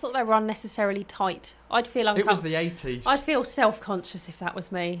tracksuits. I just thought they were unnecessarily tight. I'd feel uncomfortable. It was the 80s. I'd feel self-conscious if that was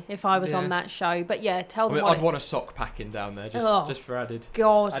me, if I was on that show. But yeah, tell them. I'd want a sock packing down there just for added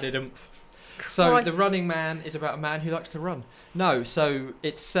oomph. Christ. So The Running Man is about a man who likes to run. No, so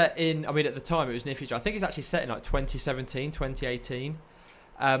it's set in. I mean, at the time it was near future. I think it's actually set in like 2017, 2018.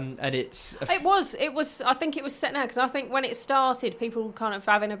 And it was. I think it was set now because I think when it started, people were kind of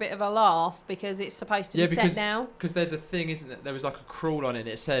having a bit of a laugh because it's supposed to be set now. Because there's a thing, isn't it? There was like a crawl on it. And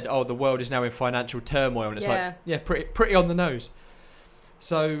it said, "Oh, the world is now in financial turmoil," and it's pretty on the nose.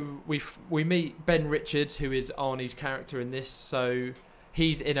 So we meet Ben Richards, who is Arnie's character in this. So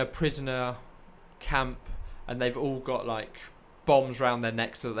he's in a prisoner camp, and they've all got like bombs around their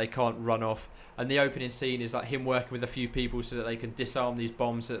necks so that they can't run off. And the opening scene is like him working with a few people so that they can disarm these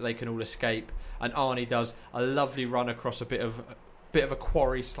bombs so that they can all escape. And Arnie does a lovely run across a bit of a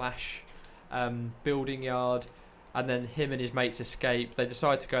quarry / building yard, and then him and his mates escape. They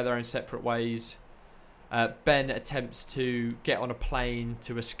decide to go their own separate ways. Ben attempts to get on a plane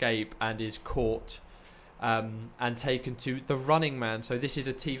to escape and is caught and taken to The Running Man. So this is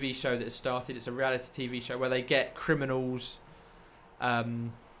a TV show that has started. It's a reality TV show where they get criminals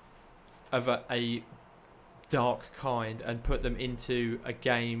of a dark kind and put them into a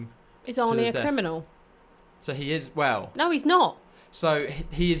game. Is Arnie a criminal? So he is, well... No, he's not. So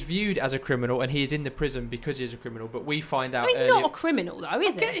he is viewed as a criminal and he is in the prison because he is a criminal, but we find out... No, he's not a criminal though,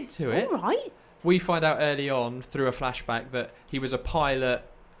 is he? Get into it. All right. We find out early on through a flashback that he was a pilot.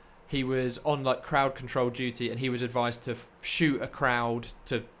 He was on like crowd control duty and he was advised to shoot a crowd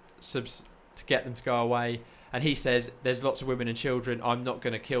to get them to go away. And he says, there's lots of women and children, I'm not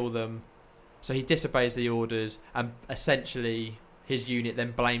going to kill them. So he disobeys the orders, and essentially his unit then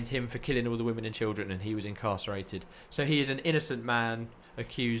blamed him for killing all the women and children, and he was incarcerated. So he is an innocent man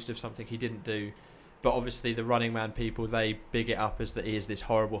accused of something he didn't do. But obviously the Running Man people, they big it up as that he is this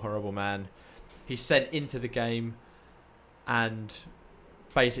horrible, horrible man. He's sent into the game, and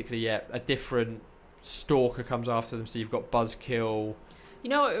basically, a different stalker comes after them. So you've got Buzzkill. You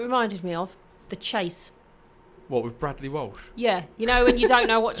know what it reminded me of? The Chase. What, with Bradley Walsh? Yeah, you know when you don't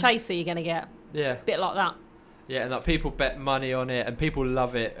know what chaser you're going to get? Yeah. Bit like that. Yeah, and like people bet money on it and people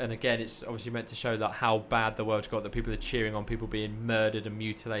love it, and again it's obviously meant to show like how bad the world's got, that people are cheering on people being murdered and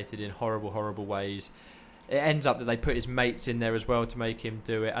mutilated in horrible, horrible ways. It ends up that they put his mates in there as well to make him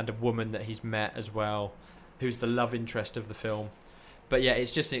do it, and a woman that he's met as well, who's the love interest of the film. But yeah,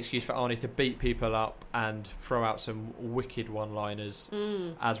 it's just an excuse for Arnie to beat people up and throw out some wicked one-liners,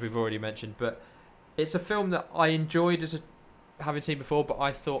 as we've already mentioned. But it's a film that I enjoyed having seen before, but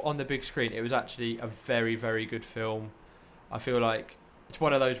I thought on the big screen it was actually a very, very good film. I feel like it's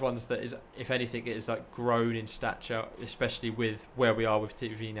one of those ones that is, if anything, it is like grown in stature, especially with where we are with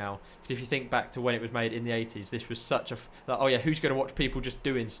TV now. Because if you think back to when it was made in the 80s, this was such a who's going to watch people just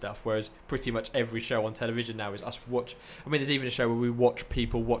doing stuff? Whereas pretty much every show on television now is us watch. I mean, there's even a show where we watch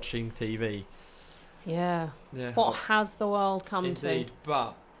people watching TV. Yeah. What has the world come to? Indeed,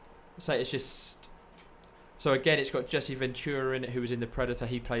 but it's just. So again, it's got Jesse Ventura in it, who was in The Predator.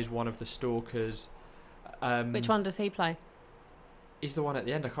 He plays one of the stalkers. Which one does he play? He's the one at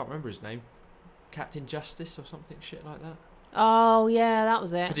the end. I can't remember his name. Captain Justice or something shit like that. Oh, yeah, that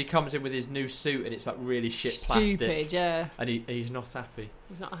was it. Because he comes in with his new suit and it's like really shit plastic. Stupid, yeah. And he's not happy.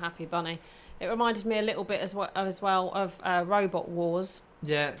 He's not a happy bunny. It reminded me a little bit as well of Robot Wars.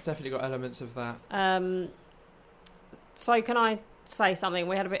 Yeah, it's definitely got elements of that. So can I say something?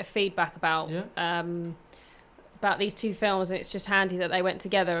 We had a bit of feedback about these two films, and it's just handy that they went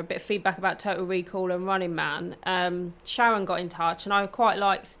together. A bit of feedback about Total Recall and Running Man. Sharon got in touch, and I quite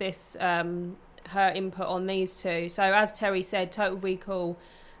liked this, her input on these two. So as Terry said, Total Recall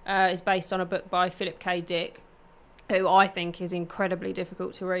is based on a book by Philip K. Dick, who I think is incredibly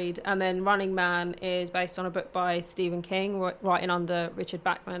difficult to read. And then Running Man is based on a book by Stephen King, writing under Richard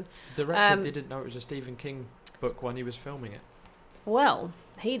Bachman. The director didn't know it was a Stephen King book when he was filming it. Well,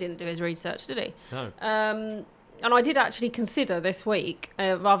 he didn't do his research, did he? No. And I did actually consider this week,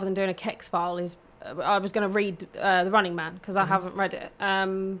 rather than doing a Kex file, is I was going to read The Running Man because I haven't read it.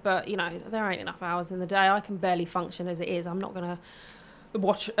 But, you know, there ain't enough hours in the day. I can barely function as it is. I'm not going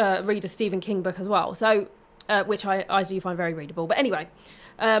to read a Stephen King book as well. So, which I do find very readable. But anyway,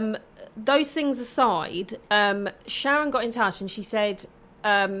 those things aside, Sharon got in touch and she said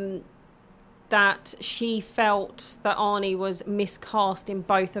that she felt that Arnie was miscast in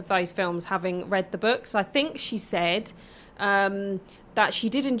both of those films, having read the books. I think she said that she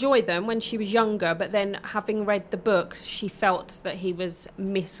did enjoy them when she was younger, but then having read the books, she felt that he was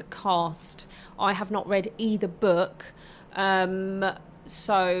miscast. I have not read either book,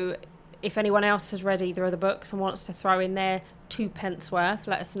 so if anyone else has read either of the books and wants to throw in their 2 pence worth,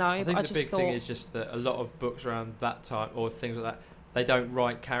 let us know. I think the big thing is just that a lot of books around that time, or things like that, they don't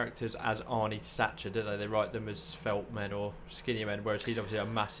write characters as Arnie Thatcher, do they? They write them as svelte men or skinny men, whereas he's obviously a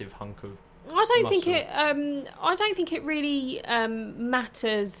massive hunk of I don't muscle. think it really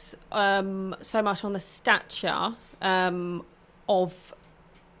matters so much on the stature of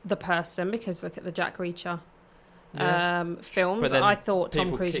the person, because look at the Jack Reacher films. I thought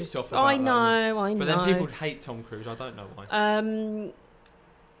Tom Cruise was... I know. But then people hate Tom Cruise. I don't know why.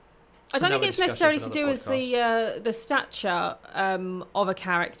 I don't think it's necessarily to do with the stature of a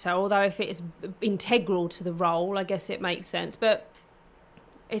character, although if it is integral to the role, I guess it makes sense. But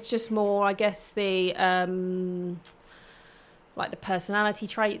it's just more, I guess, the like the personality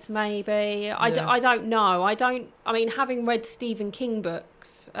traits, maybe. I don't know. I mean, having read Stephen King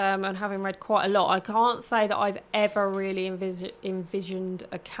books and having read quite a lot, I can't say that I've ever really envisioned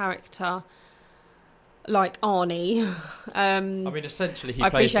a character like Arnie. I mean, essentially, he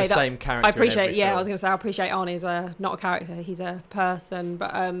plays the same character. I appreciate. In every film. I was going to say I appreciate Arnie's not a character; he's a person.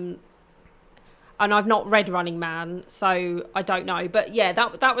 But and I've not read Running Man, so I don't know. But yeah,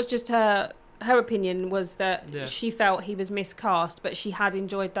 that was just her opinion, was that she felt he was miscast, but she had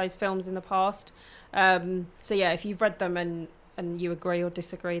enjoyed those films in the past. So yeah, if you've read them and you agree or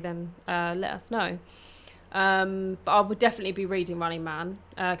disagree, then let us know. But I would definitely be reading Running Man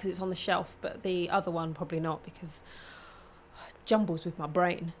because it's on the shelf, but the other one probably not, because it jumbles with my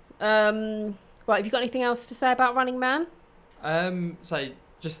brain. Right, have you got anything else to say about Running Man? So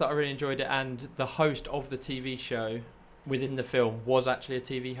just that I really enjoyed it, and the host of the TV show within the film was actually a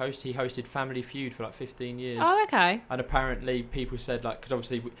TV host. He hosted Family Feud for like 15 years. Oh, okay. And apparently people said, like, because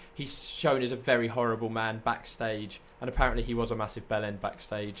obviously he's shown as a very horrible man backstage, and apparently he was a massive bellend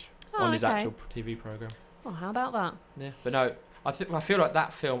backstage on his actual TV programme. Well, how about that? Yeah, but no, I feel like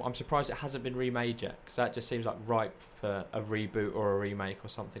that film, I'm surprised it hasn't been remade yet, because that just seems like ripe for a reboot or a remake or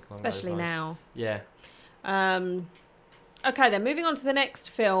something along those lines. Especially now. Yeah. Okay, then moving on to the next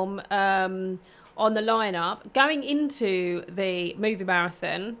film on the lineup. Going into the movie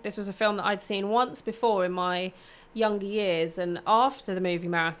marathon, this was a film that I'd seen once before in my younger years, and after the movie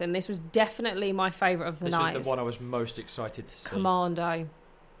marathon, this was definitely my favourite of the night. This was the one I was most excited to see. Commando.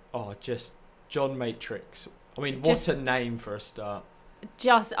 Oh, just John Matrix. I mean, what a name for a start.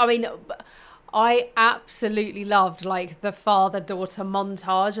 I absolutely loved like the father-daughter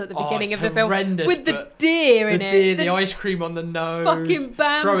montage at the beginning of the film with the deer in it. The ice cream on the nose, fucking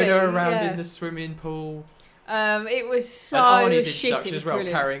Bambi, throwing her around in the swimming pool. It was so and Arnie's shit. introduction as well,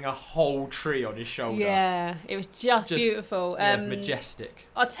 brilliant. Carrying a whole tree on his shoulder. Yeah, it was just beautiful. Majestic.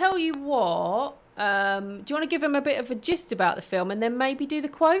 I'll tell you what. Do you want to give him a bit of a gist about the film and then maybe do the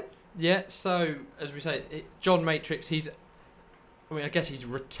quote? Yeah, so, as we say, John Matrix, I guess he's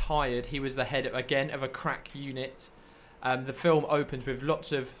retired. He was the head, of a crack unit. The film opens with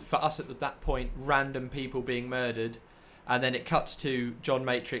lots of, for us at that point, random people being murdered. And then it cuts to John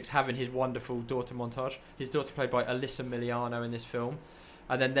Matrix having his wonderful daughter montage. His daughter played by Alyssa Milano in this film.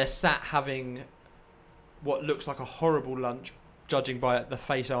 And then they're sat having what looks like a horrible lunch, judging by the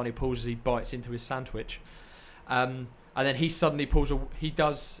face Arnie pulls as he bites into his sandwich. And then he suddenly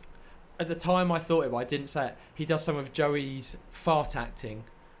does... At the time I thought it, but I didn't say it. He does some of Joey's fart acting,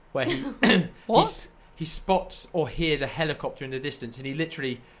 where he he spots or hears a helicopter in the distance, and he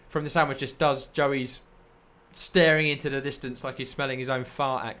literally from the sandwich just does Joey's staring into the distance like he's smelling his own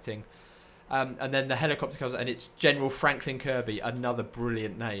fart acting. And then the helicopter comes, and it's General Franklin Kirby, another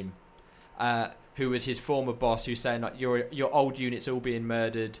brilliant name, who was his former boss, who's saying like your old unit's all being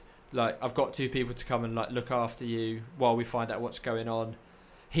murdered. Like, I've got 2 people to come and like look after you while we find out what's going on.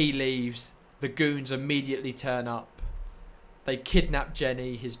 He leaves. The goons immediately turn up. They kidnap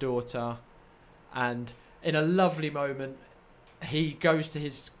Jenny, his daughter, and in a lovely moment, he goes to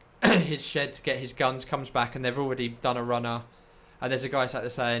his shed to get his guns, comes back, and they've already done a runner. And there's a guy sat there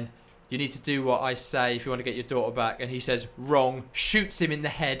saying, "You need to do what I say if you want to get your daughter back." And he says, "Wrong," shoots him in the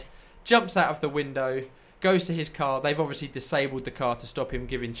head, jumps out of the window, goes to his car. They've obviously disabled the car to stop him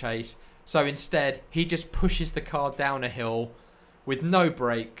giving chase. So instead, he just pushes the car down a hill with no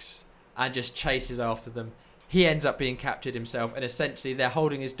brakes and just chases after them. He ends up being captured himself, and essentially they're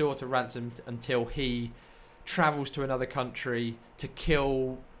holding his daughter ransomed until he travels to another country to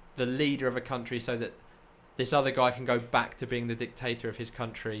kill the leader of a country so that this other guy can go back to being the dictator of his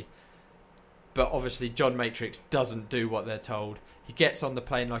country. But obviously John Matrix doesn't do what they're told. He gets on the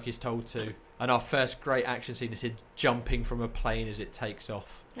plane like he's told to, and our first great action scene is him jumping from a plane as it takes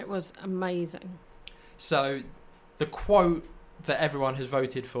off. It was amazing. So the quote that everyone has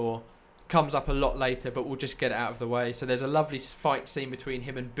voted for comes up a lot later, but we'll just get it out of the way. So there's a lovely fight scene between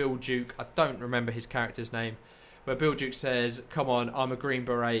him and Bill Duke. I don't remember his character's name, where Bill Duke says, "Come on, I'm a Green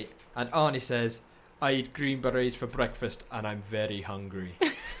Beret," and Arnie says, "I eat Green Berets for breakfast and I'm very hungry."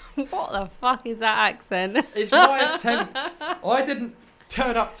 What the fuck is that accent? It's my attempt. I didn't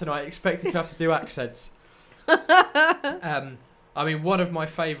turn up tonight expecting to have to do accents. I mean, one of my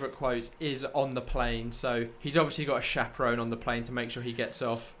favourite quotes is on the plane. So he's obviously got a chaperone on the plane to make sure he gets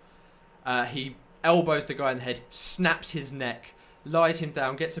off. He elbows the guy in the head, snaps his neck, lies him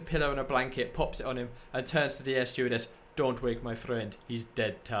down, gets a pillow and a blanket, pops it on him, and turns to the air stewardess, "Don't wake my friend. He's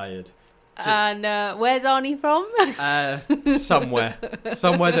dead tired." And where's Arnie from? Somewhere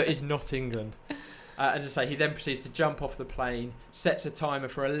that is not England. As I say, he then proceeds to jump off the plane, sets a timer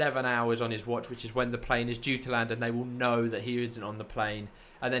for 11 hours on his watch, which is when the plane is due to land, and they will know that he isn't on the plane.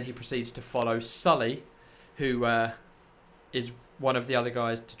 And then he proceeds to follow Sully, who is one of the other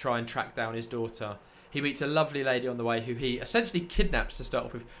guys, to try and track down his daughter. He meets a lovely lady on the way who he essentially kidnaps to start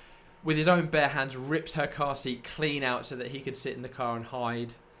off with his own bare hands, rips her car seat clean out so that he can sit in the car and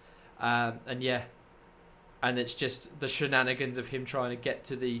hide. And it's just the shenanigans of him trying to get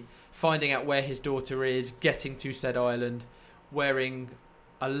to finding out where his daughter is, getting to said island, wearing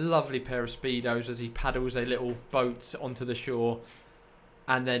a lovely pair of Speedos as he paddles a little boat onto the shore,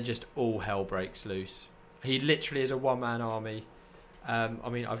 and then just all hell breaks loose. He literally is a one-man army. I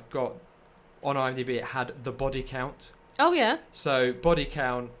mean, I've got, on IMDb it had the body count. Oh, yeah. So, body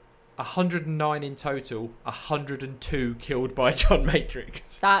count, 109 in total, 102 killed by John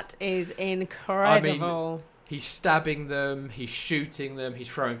Matrix. That is incredible. I mean, he's stabbing them, he's shooting them, he's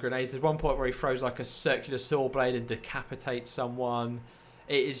throwing grenades. There's one point where he throws like a circular saw blade and decapitates someone.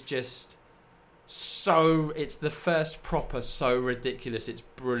 It is just it's the first proper so ridiculous, it's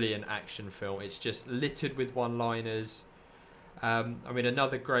brilliant action film. It's just littered with one-liners. I mean,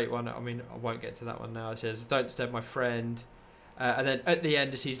 another great one, I mean, I won't get to that one now. It says, "Don't stab my friend." And then at the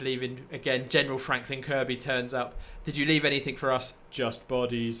end, as he's leaving, again, General Franklin Kirby turns up. "Did you leave anything for us?" "Just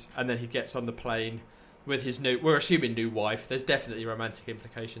bodies." And then he gets on the plane with his we're assuming new wife. There's definitely romantic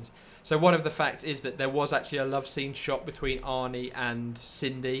implications. So one of the facts is that there was actually a love scene shot between Arnie and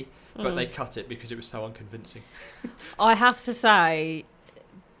Cindy, but they cut it because it was so unconvincing. I have to say,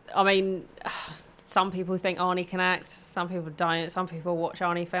 I mean, some people think Arnie can act, some people don't. Some people watch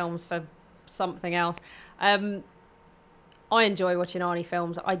Arnie films for something else. I enjoy watching Arnie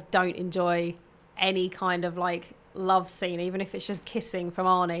films. I don't enjoy any kind of like love scene, even if it's just kissing from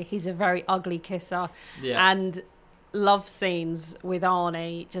Arnie. He's a very ugly kisser. Yeah. And love scenes with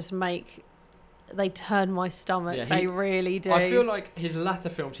Arnie just they turn my stomach. Yeah, they really do. I feel like his latter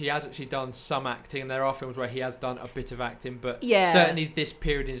films, he has actually done some acting, and there are films where he has done a bit of acting, but certainly this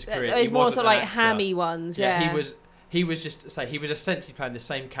period in his career, it's more sort of like actor. hammy ones. Yeah, he was just he was essentially playing the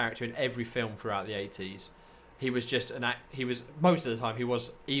same character in every film throughout the 80s. He was just he was most of the time he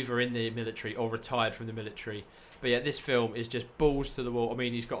was either in the military or retired from the military. But yeah, this film is just balls to the wall. I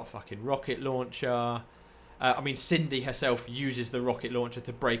mean, he's got a fucking rocket launcher. I mean, Cindy herself uses the rocket launcher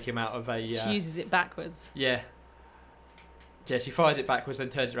to break him out of a... she uses it backwards. Yeah. Yeah, she fires it backwards, then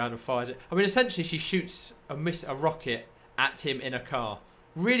turns around and fires it. I mean, essentially, she shoots a rocket at him in a car.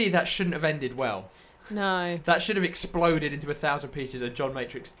 Really, that shouldn't have ended well. No. That should have exploded into 1,000 pieces and John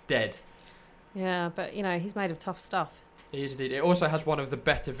Matrix dead. Yeah, but, you know, he's made of tough stuff. He is indeed. It also has one of the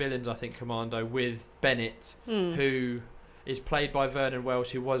better villains, I think, Commando, with Bennett, who is played by Vernon Wells,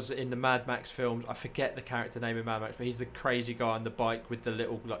 who was in the Mad Max films. I forget the character name in Mad Max, but he's the crazy guy on the bike with the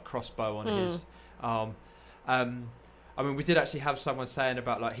little like crossbow on his arm. I mean, we did actually have someone saying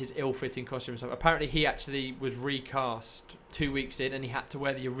about like his ill-fitting costume and stuff. Apparently, he actually was recast 2 weeks in, and he had to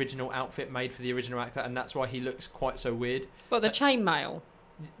wear the original outfit made for the original actor, and that's why he looks quite so weird. But the chainmail.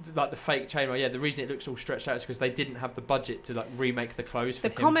 Like the fake chainmail, yeah. The reason it looks all stretched out is because they didn't have the budget to like remake the clothes for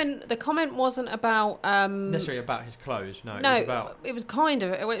him. The comment wasn't about necessarily about his clothes. No, it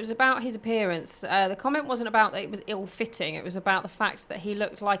was about his appearance. The comment wasn't about that it was ill-fitting. It was about the fact that he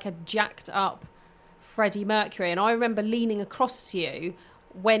looked like a jacked up Freddie Mercury. And I remember leaning across to you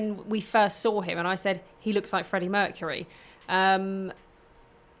when we first saw him, and I said he looks like Freddie Mercury.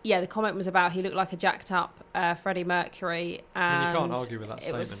 the comment was about he looked like a jacked up Freddie Mercury. And you can't argue with that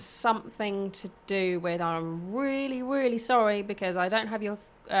statement. It was something to do with, I'm really, really sorry because I don't have your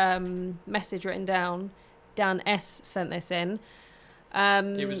message written down. Dan S. sent this in.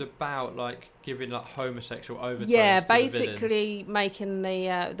 It was about like giving like homosexual overtones. Yeah, to basically making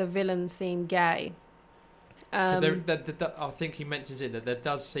the villains seem gay. I think he mentions in that there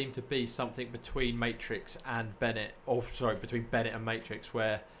does seem to be something between Matrix and Bennett, between Bennett and Matrix,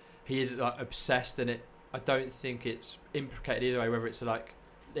 where he is like obsessed, and I don't think it's implicated either way. Whether it's like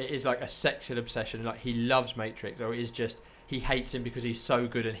it is like a sexual obsession, like he loves Matrix, or it is just he hates him because he's so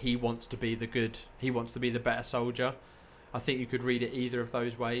good and he wants to be he wants to be the better soldier. I think you could read it either of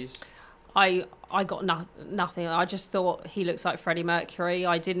those ways. I got nothing. I just thought he looks like Freddie Mercury.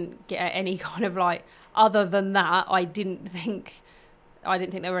 I didn't get any kind of like, other than that, I didn't think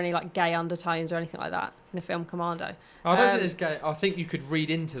there were any like gay undertones or anything like that in the film Commando. I don't think there's gay. I think you could read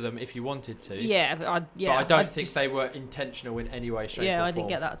into them if you wanted to. Yeah, but I don't think they were intentional in any way, shape, or form. Yeah, I didn't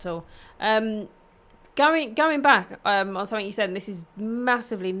get that at all. Going back on something you said, and this is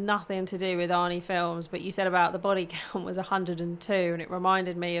massively nothing to do with Arnie films, but you said about the body count was 102, and it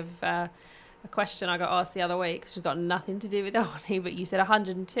reminded me of a question I got asked the other week, which has got nothing to do with Arnie, but you said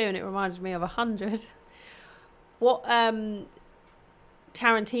 102, and it reminded me of 100. What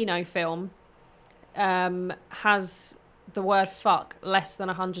Tarantino film has the word fuck less than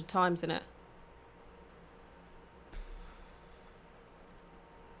 100 times in it?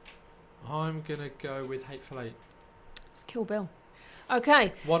 I'm going to go with Hateful Eight. It's Kill Bill.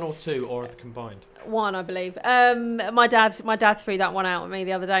 Okay. 1 or 2 or combined? 1, I believe. My dad threw that one out at me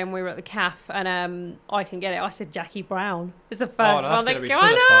the other day when we were at the cafe, and I can get it. I said Jackie Brown. It was the first one that came.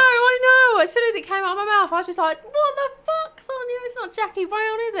 I know. As soon as it came out of my mouth, I was just like, what the fuck, Sonia? It's not Jackie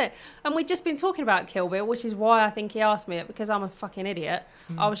Brown, is it? And we'd just been talking about Kill Bill, which is why I think he asked me it, because I'm a fucking idiot.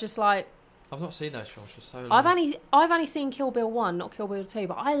 I was just like, I've not seen those films for so long. I've only seen Kill Bill 1, not Kill Bill 2,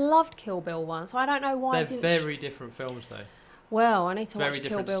 but I loved Kill Bill 1, so I don't know why. They're very different films, though. Well, I need to watch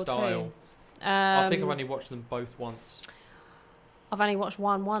Kill Bill style. 2. I think I've only watched them both once. I've only watched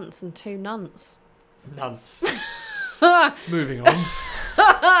 1 once and 2 nunts. Nunts. Moving on.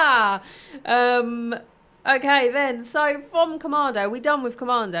 Okay, then. So, from Commando, we done with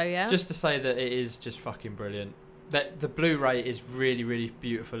Commando, yeah? Just to say that it is just fucking brilliant. The Blu-ray is really, really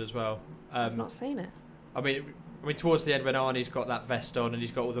beautiful as well. I've not seen it. I mean, towards the end when Arnie's got that vest on and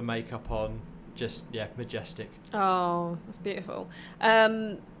he's got all the makeup on, just, yeah, majestic. Oh, that's beautiful.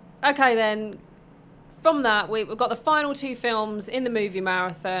 Okay, then. From that, we've got the final 2 films in the movie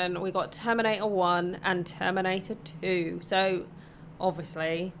marathon. We've got Terminator 1 and Terminator 2. So,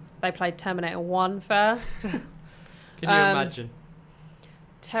 obviously, they played Terminator 1 first. Can you imagine?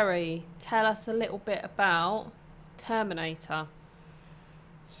 Terry, tell us a little bit about Terminator.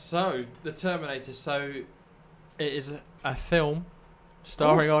 So, the Terminator. So, it is a film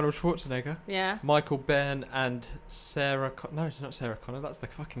starring Arnold Schwarzenegger. Yeah. Michael Biehn and Sarah... No, it's not Sarah Connor. That's the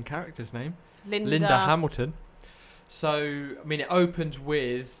fucking character's name. Linda Hamilton. So, I mean, it opens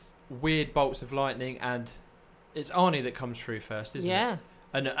with weird bolts of lightning, and it's Arnie that comes through first, isn't it? Yeah.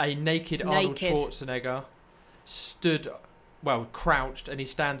 And a naked Arnold Schwarzenegger crouched, and he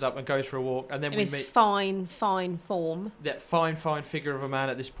stands up and goes for a walk, and then we meet fine form. That fine figure of a man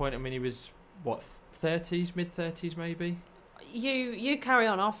at this point. I mean, he was what, 30s, mid 30s, maybe. You carry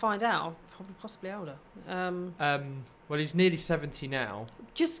on. I'll find out. Probably possibly older. Well, he's nearly 70 now.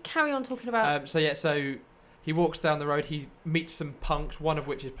 Just carry on talking about. So he walks down the road. He meets some punks, one of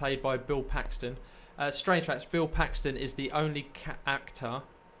which is played by Bill Paxton. Strange facts: Bill Paxton is the only actor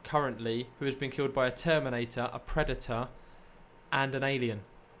currently who has been killed by a Terminator, a Predator, and an alien.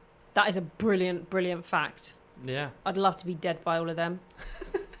 That is a brilliant fact. Yeah. I'd love to be dead by all of them.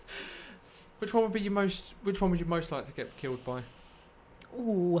 Which one would you most like to get killed by?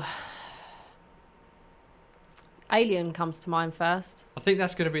 Ooh. Alien comes to mind first. I think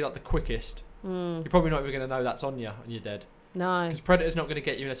that's going to be like the quickest. You're probably not even going to know that's on you and you're dead. No. Because Predator's not going to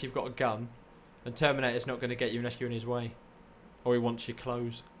get you unless you've got a gun, and Terminator's not going to get you unless you're in his way, or he wants your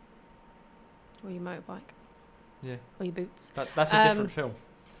clothes. Or your motorbike. Yeah. Or your boots. That's a different film.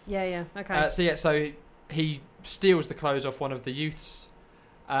 Yeah. Okay. So he steals the clothes off one of the youths,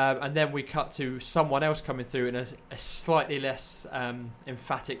 and then we cut to someone else coming through in a slightly less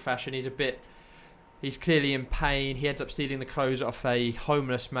emphatic fashion. He's clearly in pain. He ends up stealing the clothes off a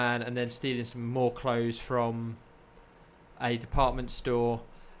homeless man, and then stealing some more clothes from a department store.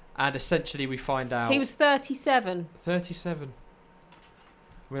 And essentially we find out... He was 37. 37.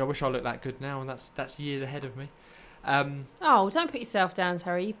 I mean, I wish I looked that good now, and that's years ahead of me. Oh, don't put yourself down,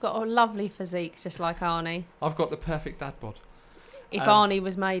 Terry. You've got a lovely physique, just like Arnie. I've got the perfect dad bod. if Arnie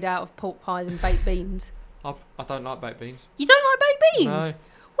was made out of pork pies and baked beans. I don't like baked beans. You don't like baked beans? No.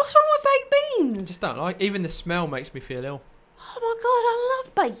 What's wrong with baked I beans? just don't like. Even the smell makes me feel ill. Oh my god, I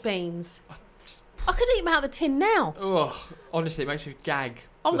love baked beans. I could eat them out of the tin now. Ugh, honestly, it makes me gag.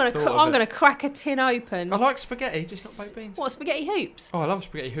 I'm gonna crack a tin open. I like spaghetti, just not baked beans. What, spaghetti hoops? Oh, I love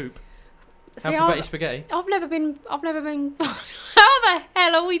spaghetti hoop. See, Alphabeti spaghetti. I've never been. How the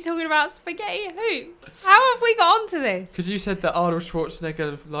hell are we talking about spaghetti hoops? How have we got onto this? Because you said that Arnold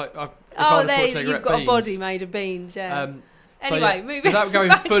Schwarzenegger, You've got a body made of beans, yeah. Anyway, moving without going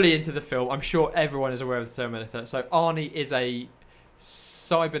back. fully into the film, I'm sure everyone is aware of the Terminator. So Arnie is a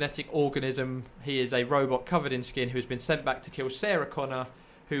cybernetic organism. He is a robot covered in skin who has been sent back to kill Sarah Connor,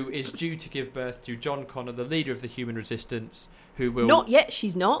 who is due to give birth to John Connor, the leader of the human resistance, who will... Not yet,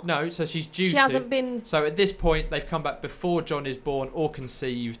 she's not. No, so she's due to... She hasn't been... So at this point, they've come back before John is born or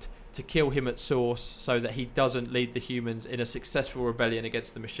conceived to kill him at source so that he doesn't lead the humans in a successful rebellion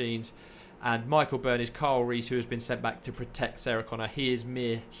against the machines. And Michael Byrne is Kyle Reese, who has been sent back to protect Sarah Connor. He is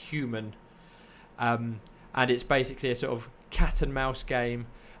mere human. And it's basically a sort of cat and mouse game.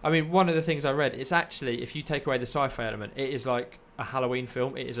 I mean, one of the things I read, it's actually, if you take away the sci-fi element, it is like a Halloween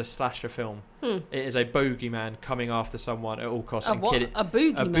film. It is a slasher film. It is a bogeyman coming after someone at all costs. A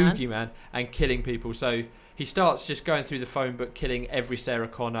boogeyman and killing people. So he starts just going through the phone book, killing every Sarah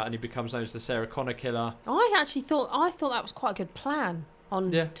Connor, and he becomes known as the Sarah Connor killer. I thought that was quite a good plan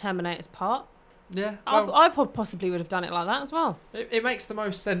on Terminator's part. Yeah, well, I possibly would have done it like that as well. It makes the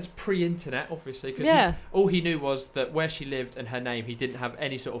most sense pre-internet, obviously, because all he knew was that where she lived and her name. He didn't have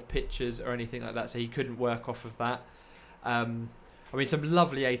any sort of pictures or anything like that, so he couldn't work off of that. I mean, some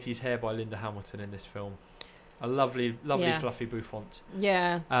lovely 80s hair by Linda Hamilton in this film. A lovely fluffy bouffant.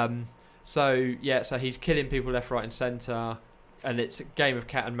 Yeah. So he's killing people left, right and centre, and it's a game of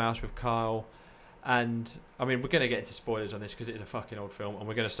cat and mouse with Kyle. And, I mean, we're going to get into spoilers on this because it is a fucking old film, and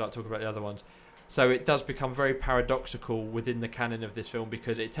we're going to start talking about the other ones. So it does become very paradoxical within the canon of this film,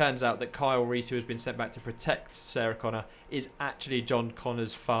 because it turns out that Kyle Reese, who has been sent back to protect Sarah Connor, is actually John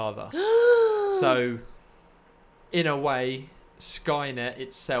Connor's father. So, in a way, Skynet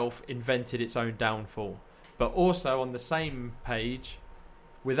itself invented its own downfall. But also, on the same page,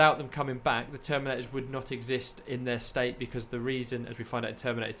 without them coming back, the Terminators would not exist in their state, because the reason, as we find out in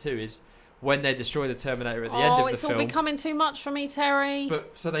Terminator 2, is when they destroy the Terminator at the end of the film... Oh, it's all becoming too much for me, Terry.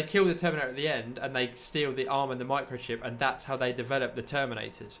 So they kill the Terminator at the end, and they steal the arm and the microchip, and that's how they develop the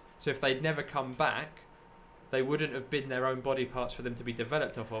Terminators. So if they'd never come back, they wouldn't have been their own body parts for them to be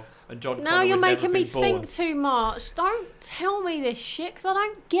developed off of, and John Connor Now you're would never making me have been born. think too much. Don't tell me this shit, because I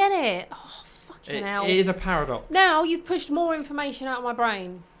don't get it. Oh, fucking hell. It is a paradox. Now you've pushed more information out of my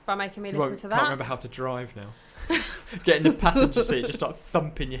brain by making me listen to that. I can't remember how to drive now. Get in the passenger seat, just start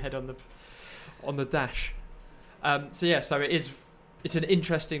thumping your head on the dash. So it's an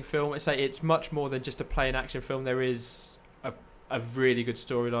interesting film. It's much more than just a plain action film. There is a really good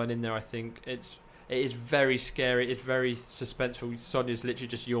storyline in there. I think it is very scary. It's very suspenseful. Sonia's literally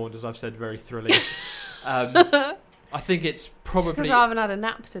just yawned, as I've said, very thrilling. I think it's probably because I haven't had a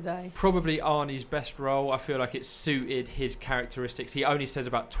nap today. Probably Arnie's best role. I feel like it suited his characteristics. He only says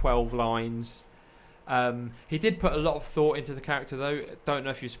about 12 lines. He did put a lot of thought into the character, though. Don't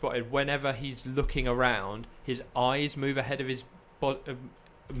know if you spotted, whenever he's looking around, his eyes move ahead of his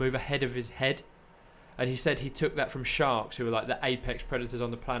head, and he said he took that from sharks, who are like the apex predators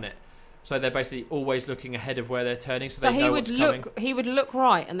on the planet. So they're basically always looking ahead of where they're turning, so they know what's coming. He would look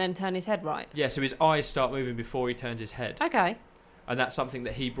right and then turn his head right. Yeah, so his eyes start moving before he turns his head. Okay. And that's something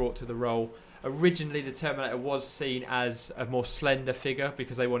that he brought to the role. Originally, the Terminator was seen as a more slender figure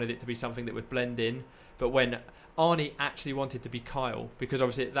because they wanted it to be something that would blend in. But when Arnie actually wanted to be Kyle, because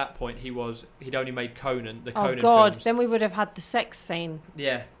obviously at that point he'd only made Conan, the Conan films. Then we would have had the sex scene.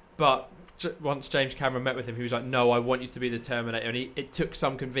 Yeah, but once James Cameron met with him, he was like, no, I want you to be the Terminator. And it took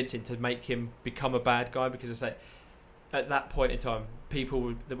some convincing to make him become a bad guy, because at that point in time,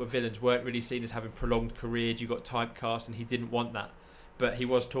 people that were villains weren't really seen as having prolonged careers. You got typecast, and he didn't want that. But he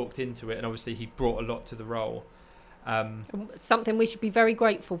was talked into it, and obviously he brought a lot to the role. Something we should be very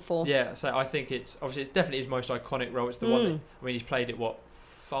grateful for. Yeah, so I think it's definitely his most iconic role. It's the one that, I mean, he's played it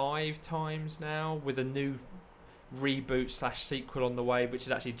 5 times now, with a new reboot / sequel on the way, which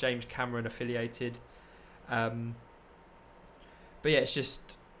is actually James Cameron affiliated. But yeah, it's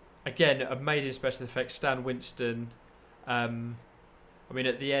just, again, amazing special effects. Stan Winston. I mean,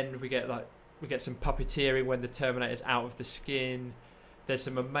 at the end we get some puppeteering when the Terminator's out of the skin. There's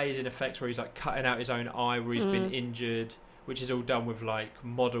some amazing effects where he's like cutting out his own eye where he's been injured, which is all done with like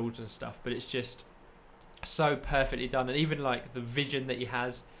models and stuff. But it's just so perfectly done, and even like the vision that he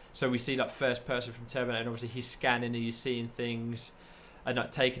has, So we see like first person from Terminator, and obviously he's scanning and he's seeing things and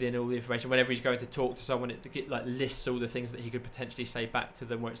like taking in all the information. Whenever he's going to talk to someone, it like lists all the things that he could potentially say back to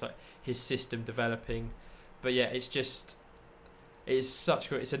them, where it's like his system developing. But yeah, it's such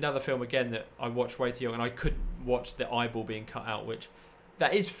good. It's another film again that I watched way too young, and I couldn't watch the eyeball being cut out, which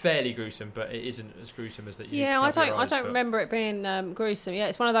that is fairly gruesome, but it isn't as gruesome as that. Yeah, I don't remember it being gruesome. Yeah,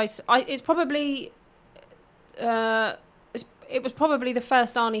 it's one of those. It's probably. It was probably the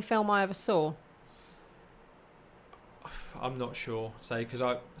first Arnie film I ever saw. I'm not sure, because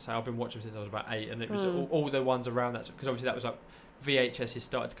I've been watching since I was about 8, and it was all the ones around that, because obviously that was like VHS has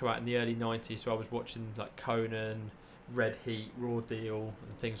started to come out in the early 90s, so I was watching like Conan, Red Heat, Raw Deal,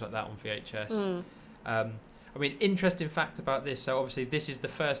 and things like that on VHS. I mean, interesting fact about this, so obviously this is the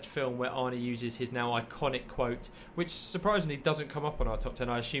first film where Arnie uses his now iconic quote, which surprisingly doesn't come up on our top 10,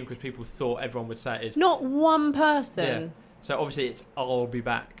 I assume because people thought everyone would say it is. Not one person. Yeah. So obviously it's "I'll be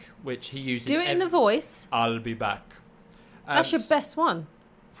back," which he uses. Do it in the voice. "I'll be back." That's your best one.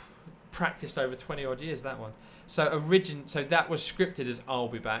 Practiced over 20 odd years, that one. So that was scripted as "I'll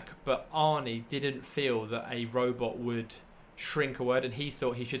be back," but Arnie didn't feel that a robot would shrink a word, and he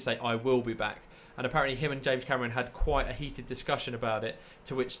thought he should say "I will be back." And apparently him and James Cameron had quite a heated discussion about it,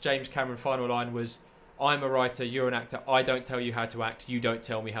 to which James Cameron's final line was, "I'm a writer, you're an actor, I don't tell you how to act, you don't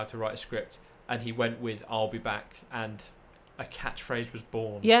tell me how to write a script." And he went with "I'll be back," and a catchphrase was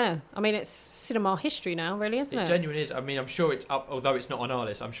born. Yeah, I mean, it's cinema history now, really, isn't it? It genuinely is. I mean, I'm sure it's up, although it's not on our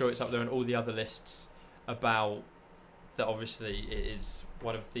list, I'm sure it's up there on all the other lists about that. Obviously, it is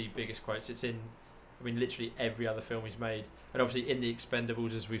one of the biggest quotes. It's in, I mean, literally every other film he's made. And obviously in The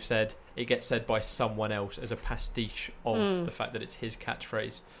Expendables, as we've said, it gets said by someone else as a pastiche of the fact that it's his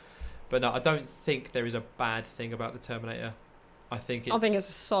catchphrase. But no, I don't think there is a bad thing about The Terminator. I think it's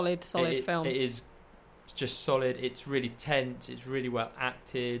a solid film. It is just solid. It's really tense. It's really well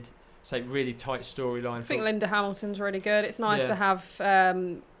acted. It's like really tight storyline. I think Linda Hamilton's really good. It's nice to have,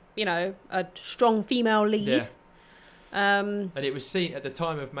 a strong female lead. Yeah. And it was seen at the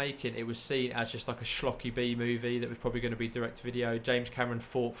time of making, it was seen as just like a schlocky B movie that was probably going to be direct to video. James Cameron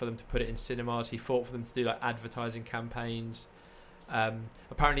fought for them to put it in cinemas. He fought for them to do like advertising campaigns.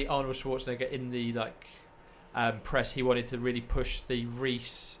 Apparently Arnold Schwarzenegger in the press, he wanted to really push the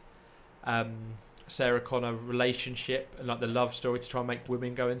Reese Sarah Connor relationship and like the love story to try and make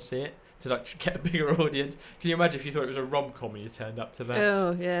women go and see it, to like get a bigger audience. Can you imagine if you thought it was a rom-com and you turned up to that?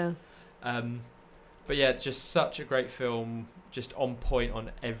 Oh yeah. But yeah, just such a great film, just on point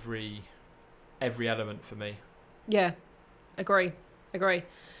on every element for me. Yeah, agree.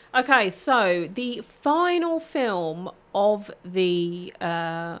 Okay, so the final film of the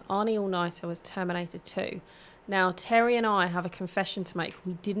Arnie All-Nighter was Terminator 2. Now, Terry and I have a confession to make.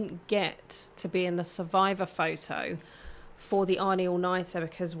 We didn't get to be in the survivor photo for the Arnie All-Nighter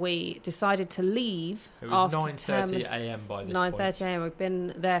because we decided to leave. It was 9:30 a.m. by this point. 9:30 a.m. We've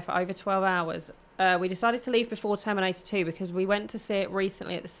been there for over 12 hours. We decided to leave before Terminator 2 because we went to see it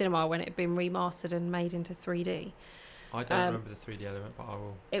recently at the cinema when it had been remastered and made into 3D. I don't remember the 3D element, but I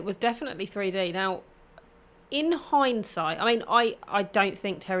will. It was definitely 3D. Now, in hindsight, I mean, I don't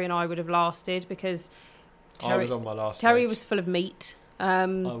think Terry and I would have lasted because I was on my last Terry legs. was full of meat. I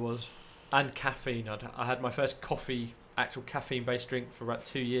was. And caffeine. I had my first actual caffeine-based drink for about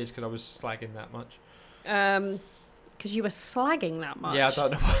 2 years because I was slagging that much. Because you were slagging that much. Yeah, I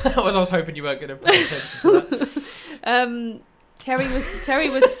don't know what that was. I was hoping you weren't going to pay attention to that. Terry was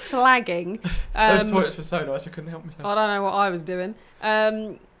slagging. Those toilets were so nice, I couldn't help myself. I don't know what I was doing.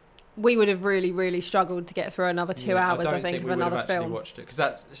 We would have really, really struggled to get through another 2 hours, I think, of another film. I don't think we would have actually watched it,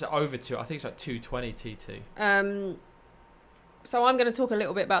 because it's over 2. I think it's like 2:20 TT. So I'm going to talk a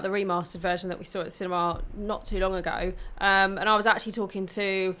little bit about the remastered version that we saw at the cinema not too long ago. And I was actually talking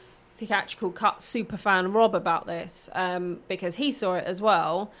to Theatrical Cut superfan Rob about this because he saw it as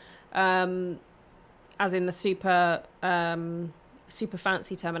well, as in the super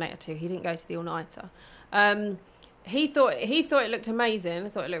fancy Terminator 2. He didn't go to the All-Nighter. He thought it looked amazing. I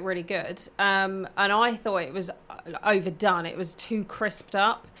thought it looked really good, and I thought it was overdone. It was too crisped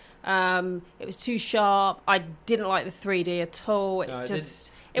up. It was too sharp. I didn't like the 3D at all.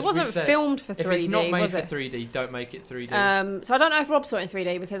 It wasn't filmed for 3D. If it's not made for 3D, don't make it 3D. So I don't know if Rob saw it in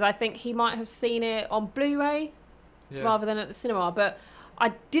 3D because I think he might have seen it on Blu-ray rather than at the cinema. But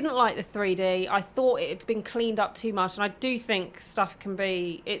I didn't like the 3D. I thought it had been cleaned up too much, and I do think stuff can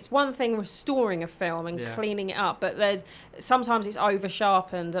be. It's one thing restoring a film and cleaning it up, but sometimes it's over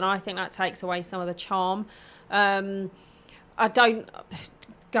sharpened, and I think that takes away some of the charm.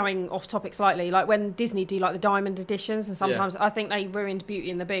 Going off topic slightly, like when Disney do like the diamond editions, and sometimes I think they ruined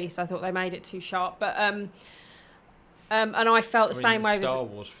Beauty and the Beast. I thought they made it too sharp, but And I felt the same way Star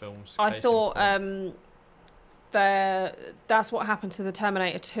with Wars films. I case in thought point. that's what happened to the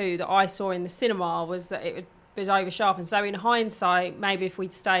Terminator 2 that I saw in the cinema, was that it was over sharpened. So in hindsight, maybe if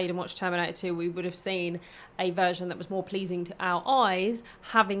we'd stayed and watched Terminator 2, we would have seen a version that was more pleasing to our eyes.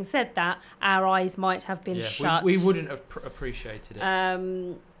 Having said that, our eyes might have been shut. We wouldn't have appreciated it.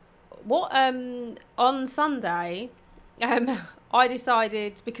 On Sunday, I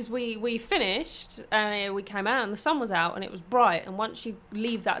decided, because we finished and we came out and the sun was out and it was bright, and once you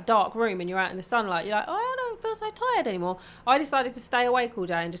leave that dark room and you're out in the sunlight, you're like, oh, I don't feel so tired anymore. I decided to stay awake all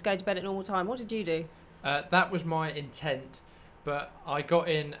day and just go to bed at normal time. What did you do? That was my intent, but I got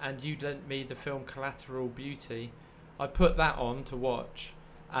in and you lent me the film Collateral Beauty. I put that on to watch,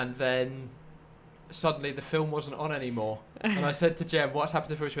 and then suddenly the film wasn't on anymore. And I said to Jem, what happened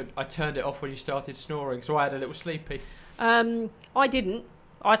to the film? She went, I turned it off when you started snoring, so I had a little sleepy. I didn't.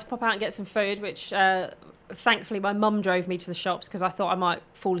 I had to pop out and get some food, which thankfully my mum drove me to the shops because I thought I might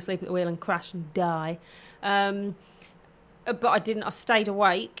fall asleep at the wheel and crash and die. But I didn't. I stayed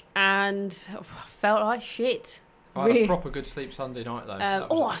awake and felt like shit. I had a proper good sleep Sunday night though.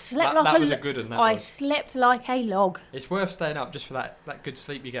 I slept that was a good one. I slept like a log. It's worth staying up just for that good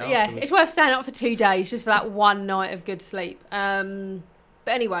sleep you get Yeah, afterwards. it's worth staying up for 2 days just for that one night of good sleep. But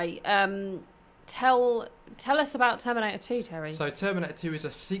anyway, tell us about Terminator 2, Terry. So Terminator 2 is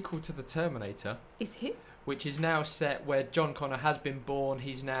a sequel to the Terminator. Is it? Which is now set where John Connor has been born.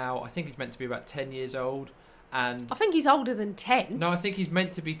 He's now, I think he's meant to be about 10 years old. And I think he's older than 10. No, I think he's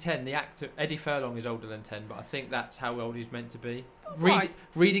meant to be 10. The actor, Eddie Furlong, is older than 10, but I think that's how old he's meant to be. Right.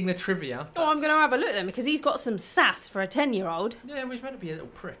 Reading the trivia. Oh, I'm going to have a look then, because he's got some sass for a 10-year-old. Yeah, well, he's meant to be a little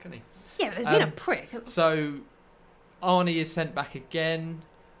prick, isn't he? Yeah, there's been a prick. So, Arnie is sent back again,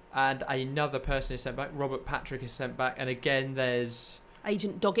 and another person is sent back. Robert Patrick is sent back, and again there's...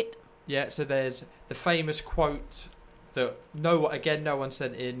 Agent Doggett. Yeah, so there's the famous quote that no one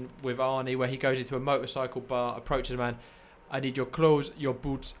sent in with Arnie, where he goes into a motorcycle bar, approaches a man, I need your clothes, your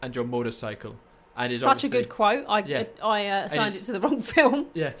boots, and your motorcycle. And is such a good quote. I assigned it to the wrong film.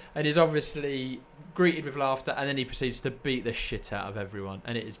 Yeah, and is obviously greeted with laughter, and then he proceeds to beat the shit out of everyone,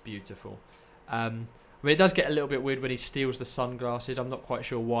 and it is beautiful. I mean, it does get a little bit weird when he steals the sunglasses. I'm not quite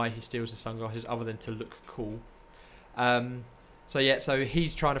sure why he steals the sunglasses, other than to look cool. So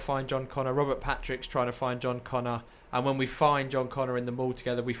he's trying to find John Connor. Robert Patrick's trying to find John Connor. And when we find John Connor in the mall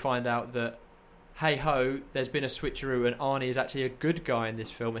together, we find out that, hey ho, there's been a switcheroo, and Arnie is actually a good guy in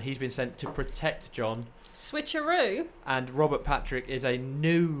this film, and he's been sent to protect John. Switcheroo? And Robert Patrick is a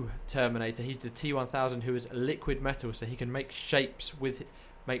new Terminator. He's the T-1000 who is liquid metal, so he can make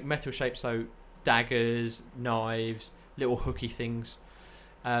metal shapes, so daggers, knives, little hooky things.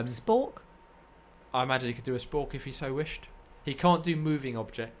 Spork? I imagine he could do a spork if he so wished. He can't do moving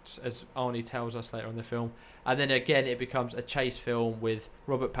objects, as Arnie tells us later in the film. And then again, it becomes a chase film with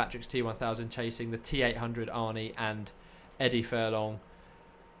Robert Patrick's T-1000 chasing the T-800 Arnie and Eddie Furlong.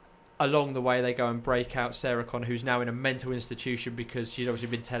 Along the way, they go and break out Sarah Connor, who's now in a mental institution because she's obviously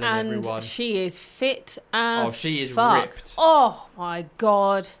been telling everyone. And she is fit as Oh, she is fuck. ripped. Oh, my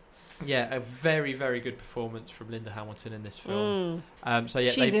God. Yeah, a very, very good performance from Linda Hamilton in this film.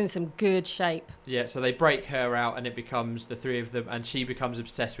 She's in some good shape. Yeah, so they break her out, and it becomes the three of them, and she becomes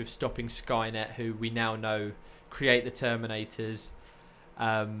obsessed with stopping Skynet, who we now know create the Terminators.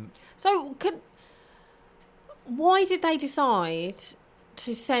 Why did they decide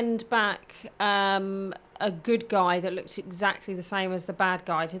to send back a good guy that looks exactly the same as the bad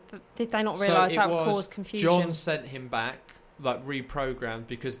guy? Did they not realise that would cause confusion? John sent him back, like reprogrammed,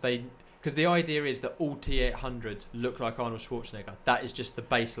 because the idea is that all T-800s look like Arnold Schwarzenegger. That is just the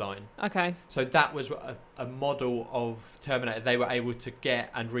baseline. Okay. So that was a model of Terminator they were able to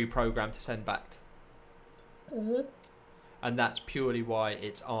get and reprogram to send back. Mm-hmm. And that's purely why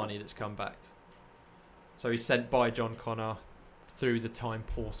it's Arnie that's come back. So he's sent by John Connor through the time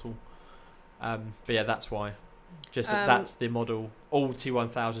portal. But yeah, that's why. That's the model. All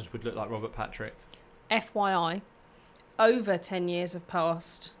T-1000s would look like Robert Patrick. FYI, over 10 years have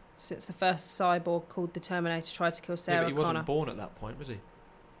passed since the first cyborg called the Terminator tried to kill Sarah Connor. But he wasn't born at that point, was he?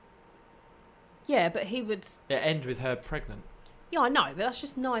 Yeah, but he would... It ended with her pregnant. Yeah, I know, but that's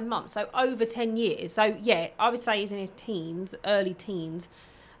just 9 months. So over 10 years. So yeah, I would say he's in his teens, early teens.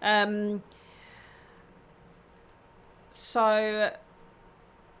 So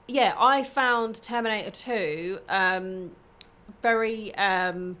yeah, I found Terminator 2 very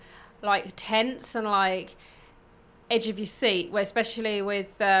like tense and like edge of your seat, where especially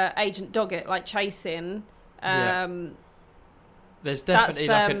with Agent Doggett like chasing. There's definitely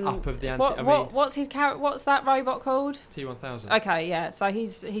like an up of the ante. What's his character? What's that robot called? T-1000. Okay, yeah. So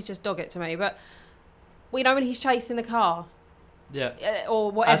he's just Doggett to me, but we know when he's chasing the car. Yeah.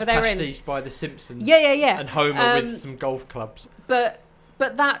 Or whatever As they're in. pasticed by The Simpsons. Yeah. And Homer with some golf clubs.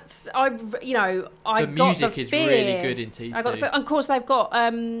 But that's I got the music is really good in T2. And of course they've got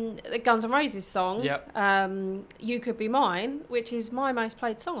the Guns N' Roses song. Yep. You Could Be Mine, which is my most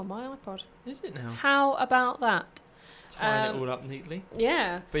played song on my iPod. Is it now? How about that? Tying it all up neatly.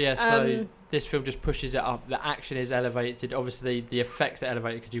 Yeah. But yeah, so this film just pushes it up. The action is elevated. Obviously, the effects are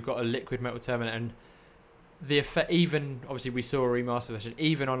elevated because you've got a liquid metal Terminator, and the effect. Even obviously, we saw a remastered version.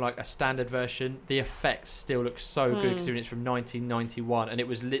 Even on like a standard version, the effects still look so good considering it's from 1991, and it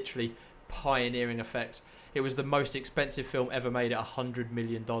was literally pioneering effects. It was the most expensive film ever made at $100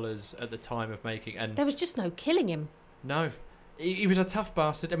 million at the time of making, and there was just no killing him. No, he was a tough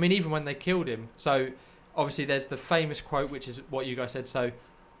bastard. I mean, even when they killed him. So obviously, there's the famous quote, which is what you guys said. So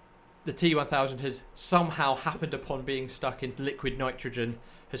the T-1000 has somehow happened upon being stuck in liquid nitrogen,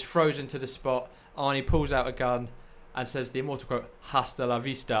 has frozen to the spot. Arnie pulls out a gun and says the immortal quote, "Hasta la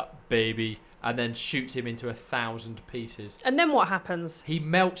vista, baby," and then shoots him into 1,000 pieces. And then what happens? He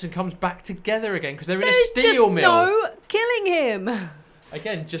melts and comes back together again because they're in a steel mill. No killing him.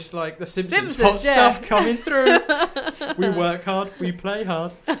 Again, just like The Simpsons, hot stuff coming through. We work hard, we play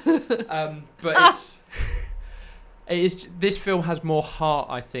hard. But this film has more heart,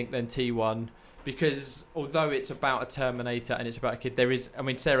 I think, than T1, because although it's about a Terminator and it's about a kid,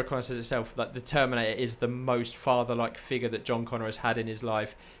 Sarah Connor says itself, that the Terminator is the most father-like figure that John Connor has had in his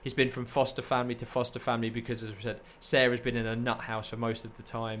life. He's been from foster family to foster family because, as we said, Sarah's been in a nut house for most of the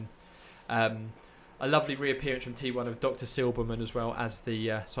time. A lovely reappearance from T1 of Dr. Silberman as well as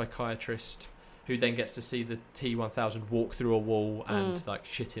the psychiatrist, who then gets to see the T-1000 walk through a wall and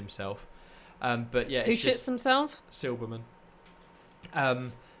shit himself. But yeah, who shits himself? Silberman.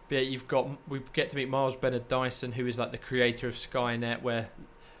 But yeah, we get to meet Miles Bennett Dyson, who is like the creator of Skynet, where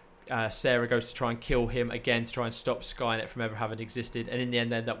Sarah goes to try and kill him again to try and stop Skynet from ever having existed, and in the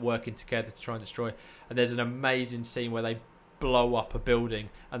end they end up working together to try and destroy. And there's an amazing scene where they blow up a building,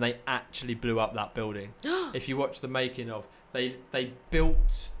 and they actually blew up that building. If you watch the making of, they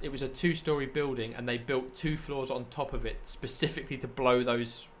built, it was a 2-story building, and they built 2 floors on top of it specifically to blow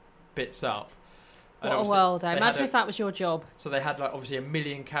those bits up. What a world, eh? Imagine if that was your job. So they had obviously 1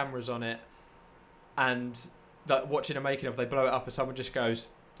 million cameras on it, and watching a making of, they blow it up and someone just goes,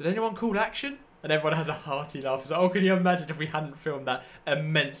 "Did anyone call action?" And everyone has a hearty laugh. It's like, oh, can you imagine if we hadn't filmed that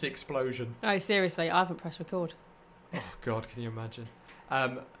immense explosion? No, seriously, I haven't pressed record. Oh God, can you imagine?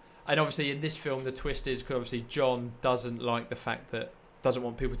 And obviously in this film the twist is, because obviously John doesn't like the fact that, doesn't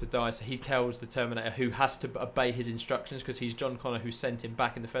want people to die, so he tells the Terminator, who has to obey his instructions because he's John Connor who sent him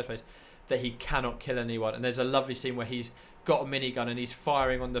back in the first place, that he cannot kill anyone. And there's a lovely scene where he's got a minigun and he's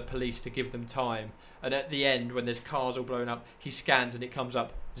firing on the police to give them time, and at the end when there's cars all blown up, he scans and it comes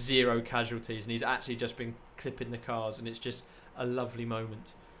up 0 casualties, and he's actually just been clipping the cars, and it's just a lovely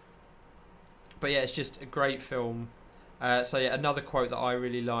moment. But yeah, it's just a great film. So yeah, another quote that I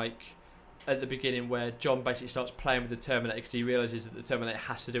really like at the beginning, where John basically starts playing with the Terminator because he realises that the Terminator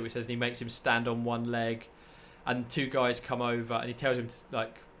has to do what he says, and he makes him stand on one leg, and 2 guys come over and he tells him to,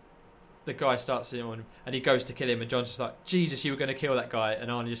 the guy starts sitting on him and he goes to kill him, and John's just like, "Jesus, you were going to kill that guy," and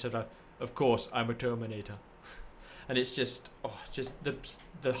Arnie just said, "Of course, I'm a Terminator." And it's just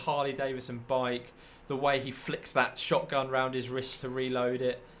the Harley Davidson bike, the way he flicks that shotgun round his wrist to reload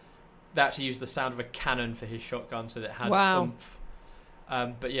it. They actually used the sound of a cannon for his shotgun, so that it had oomph.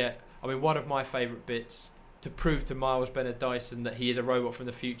 But yeah, I mean, one of my favourite bits, to prove to Miles Bennett Dyson that he is a robot from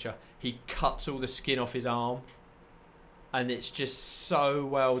the future, he cuts all the skin off his arm, and it's just so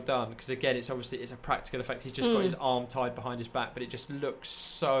well done, because again, it's a practical effect. He's just got his arm tied behind his back, but it just looks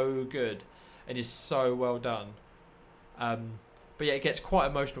so good and is so well done. But yeah, it gets quite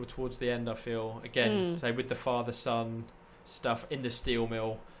emotional towards the end, I feel, again, say with the father-son stuff in the steel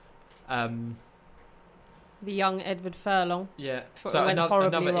mill. The young Edward Furlong. Yeah. So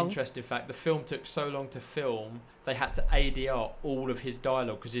another interesting fact, the film took so long to film, they had to ADR all of his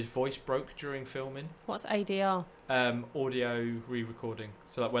dialogue because his voice broke during filming. What's ADR? Audio re-recording.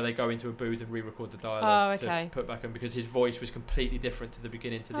 So where they go into a booth and re-record the dialogue to put back on, because his voice was completely different to the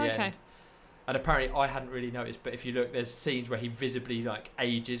beginning to the end. And apparently I hadn't really noticed, but if you look, there's scenes where he visibly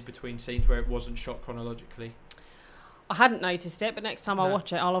ages between scenes where it wasn't shot chronologically. I hadn't noticed it, but next time I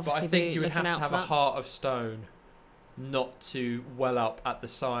watch it, I'll obviously be looking out for that. But I think you would have to have a heart of stone not to well up at the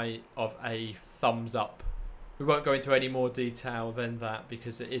sight of a thumbs up. We won't go into any more detail than that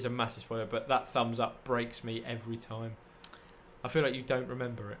because it is a massive spoiler, but that thumbs up breaks me every time. I feel like you don't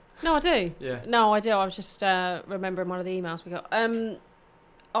remember it. No, I do. Yeah. No, I do. I was just remembering one of the emails we got.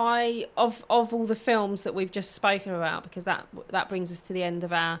 Of all the films that we've just spoken about, because that brings us to the end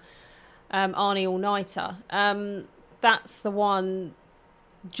of our Arnie All Nighter. That's the one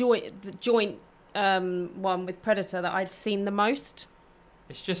joint one with Predator that I'd seen the most.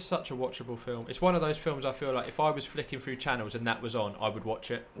 It's just such a watchable film. It's one of those films I feel like if I was flicking through channels and that was on, I would watch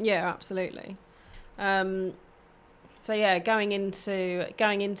it. Yeah, absolutely. So yeah, going into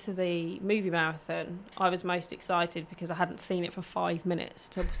the movie marathon, I was most excited because I hadn't seen it for 5 minutes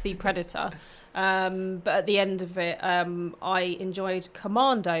to see Predator. But at the end of it, I enjoyed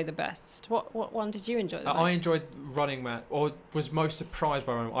Commando the best. What one did you enjoy the most? I enjoyed Running Man, or was most surprised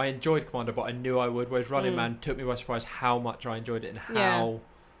by Running Man. I enjoyed Commando, but I knew I would. Whereas Running Man took me by surprise how much I enjoyed it and how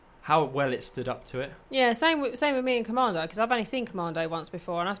well it stood up to it. Yeah, same with me and Commando, because I've only seen Commando once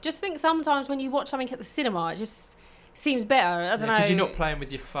before, and I just think sometimes when you watch something at the cinema, it just seems better. I don't know. Because you're not playing with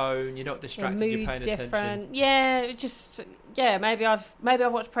your phone, you're not distracted, you're paying different. attention. Yeah, it just maybe I've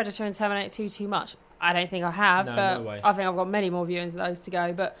watched Predator and Terminator 2 too much. I don't think I have, but no way. I think I've got many more viewings of those to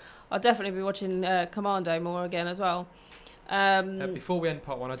go. But I'll definitely be watching Commando more again as well. Before we end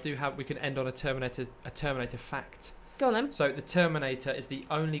part one, we can end on a Terminator fact. Go on then. So the Terminator is the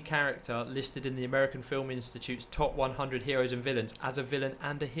only character listed in the American Film Institute's top 100 heroes and villains as a villain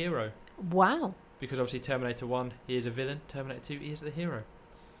and a hero. Wow. Because obviously Terminator 1, he is a villain. Terminator 2, he is the hero.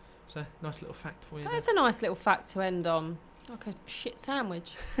 So, nice little fact for you. That's a nice little fact to end on. Like a shit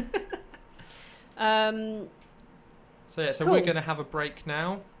sandwich. So Cool. we're going to have a break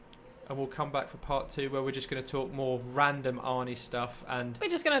now. And we'll come back for part 2 where we're just going to talk more random Arnie stuff. And we're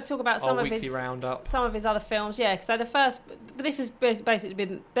just going to talk about some our of weekly his roundup. Some of his other films, yeah. So this has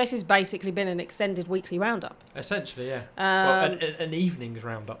basically been an extended weekly roundup. Essentially, yeah. Well, an evening's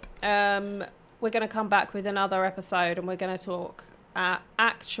roundup. We're going to come back with another episode, and we're going to talk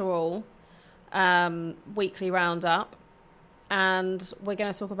actual weekly roundup, and we're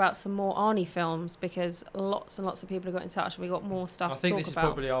going to talk about some more Arnie films because lots and lots of people have got in touch, and we got more stuff to talk about. I think this is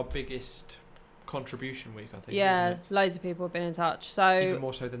probably our biggest contribution week. I think. Yeah, isn't it? loads of people have been in touch. So even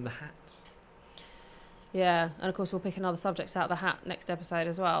more so than the hats. Yeah, and of course we'll pick another subject out of the hat next episode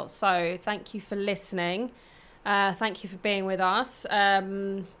as well. So thank you for listening. Thank you for being with us.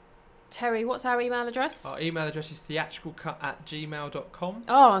 Terry, what's our email address? Our email address is theatricalcut@gmail.com.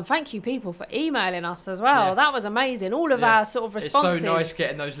 Oh, and thank you people for emailing us as well. Yeah. That was amazing. All of our sort of responses. It's so nice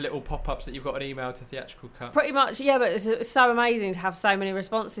getting those little pop-ups that you've got an email to Theatrical Cut. Pretty much, yeah, but it's so amazing to have so many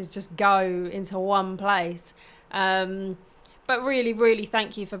responses just go into one place. But really, really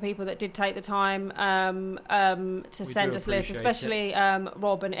thank you for people that did take the time to send us lists, especially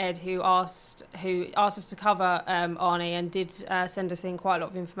Rob and Ed, who asked us to cover Arnie and did send us in quite a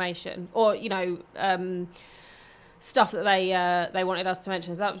lot of information, or stuff that they wanted us to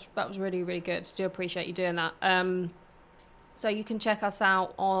mention. So that was really, really good. Do appreciate you doing that. So you can check us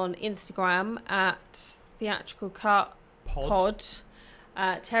out on Instagram at Theatrical Cut Pod.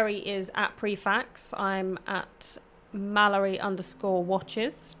 Terry is at Prefax. I'm at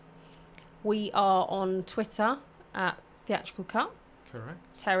Mallory_watches. We are on Twitter at Theatrical Cut.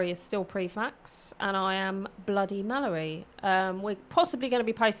 Correct. Terry is still Prefax, and I am Bloody Mallory. We're possibly going to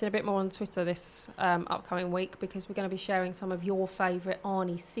be posting a bit more on Twitter this upcoming week because we're going to be sharing some of your favourite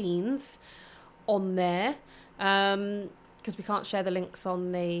Arnie scenes on there. Because we can't share the links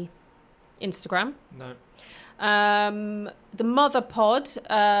on the Instagram. No. The Mother Pod,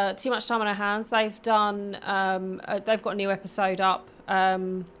 Too Much Time on Our Hands, they've done they've got a new episode up,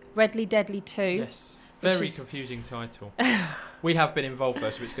 Redly Deadly 2. Yes, very confusing title. We have been involved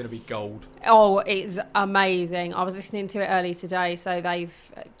though, so it's going to be gold. Oh, it's amazing. I was listening to it early today, so they've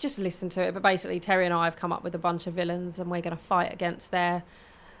just listened to it, but basically Terry and I have come up with a bunch of villains and we're going to fight against their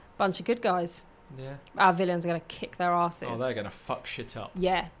bunch of good guys. Yeah, our villains are going to kick their asses. Oh, they're going to fuck shit up.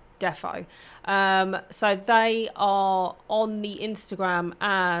 Yeah, defo. So they are on the Instagram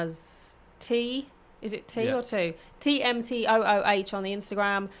as is it T or 2? TMTOOH on the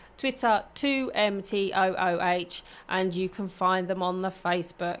Instagram, Twitter 2MTOOH, and you can find them on the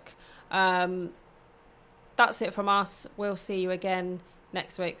Facebook. That's it from us. We'll see you again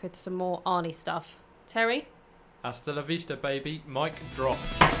next week with some more Arnie stuff. Terry? Hasta la vista, baby. Mic drop.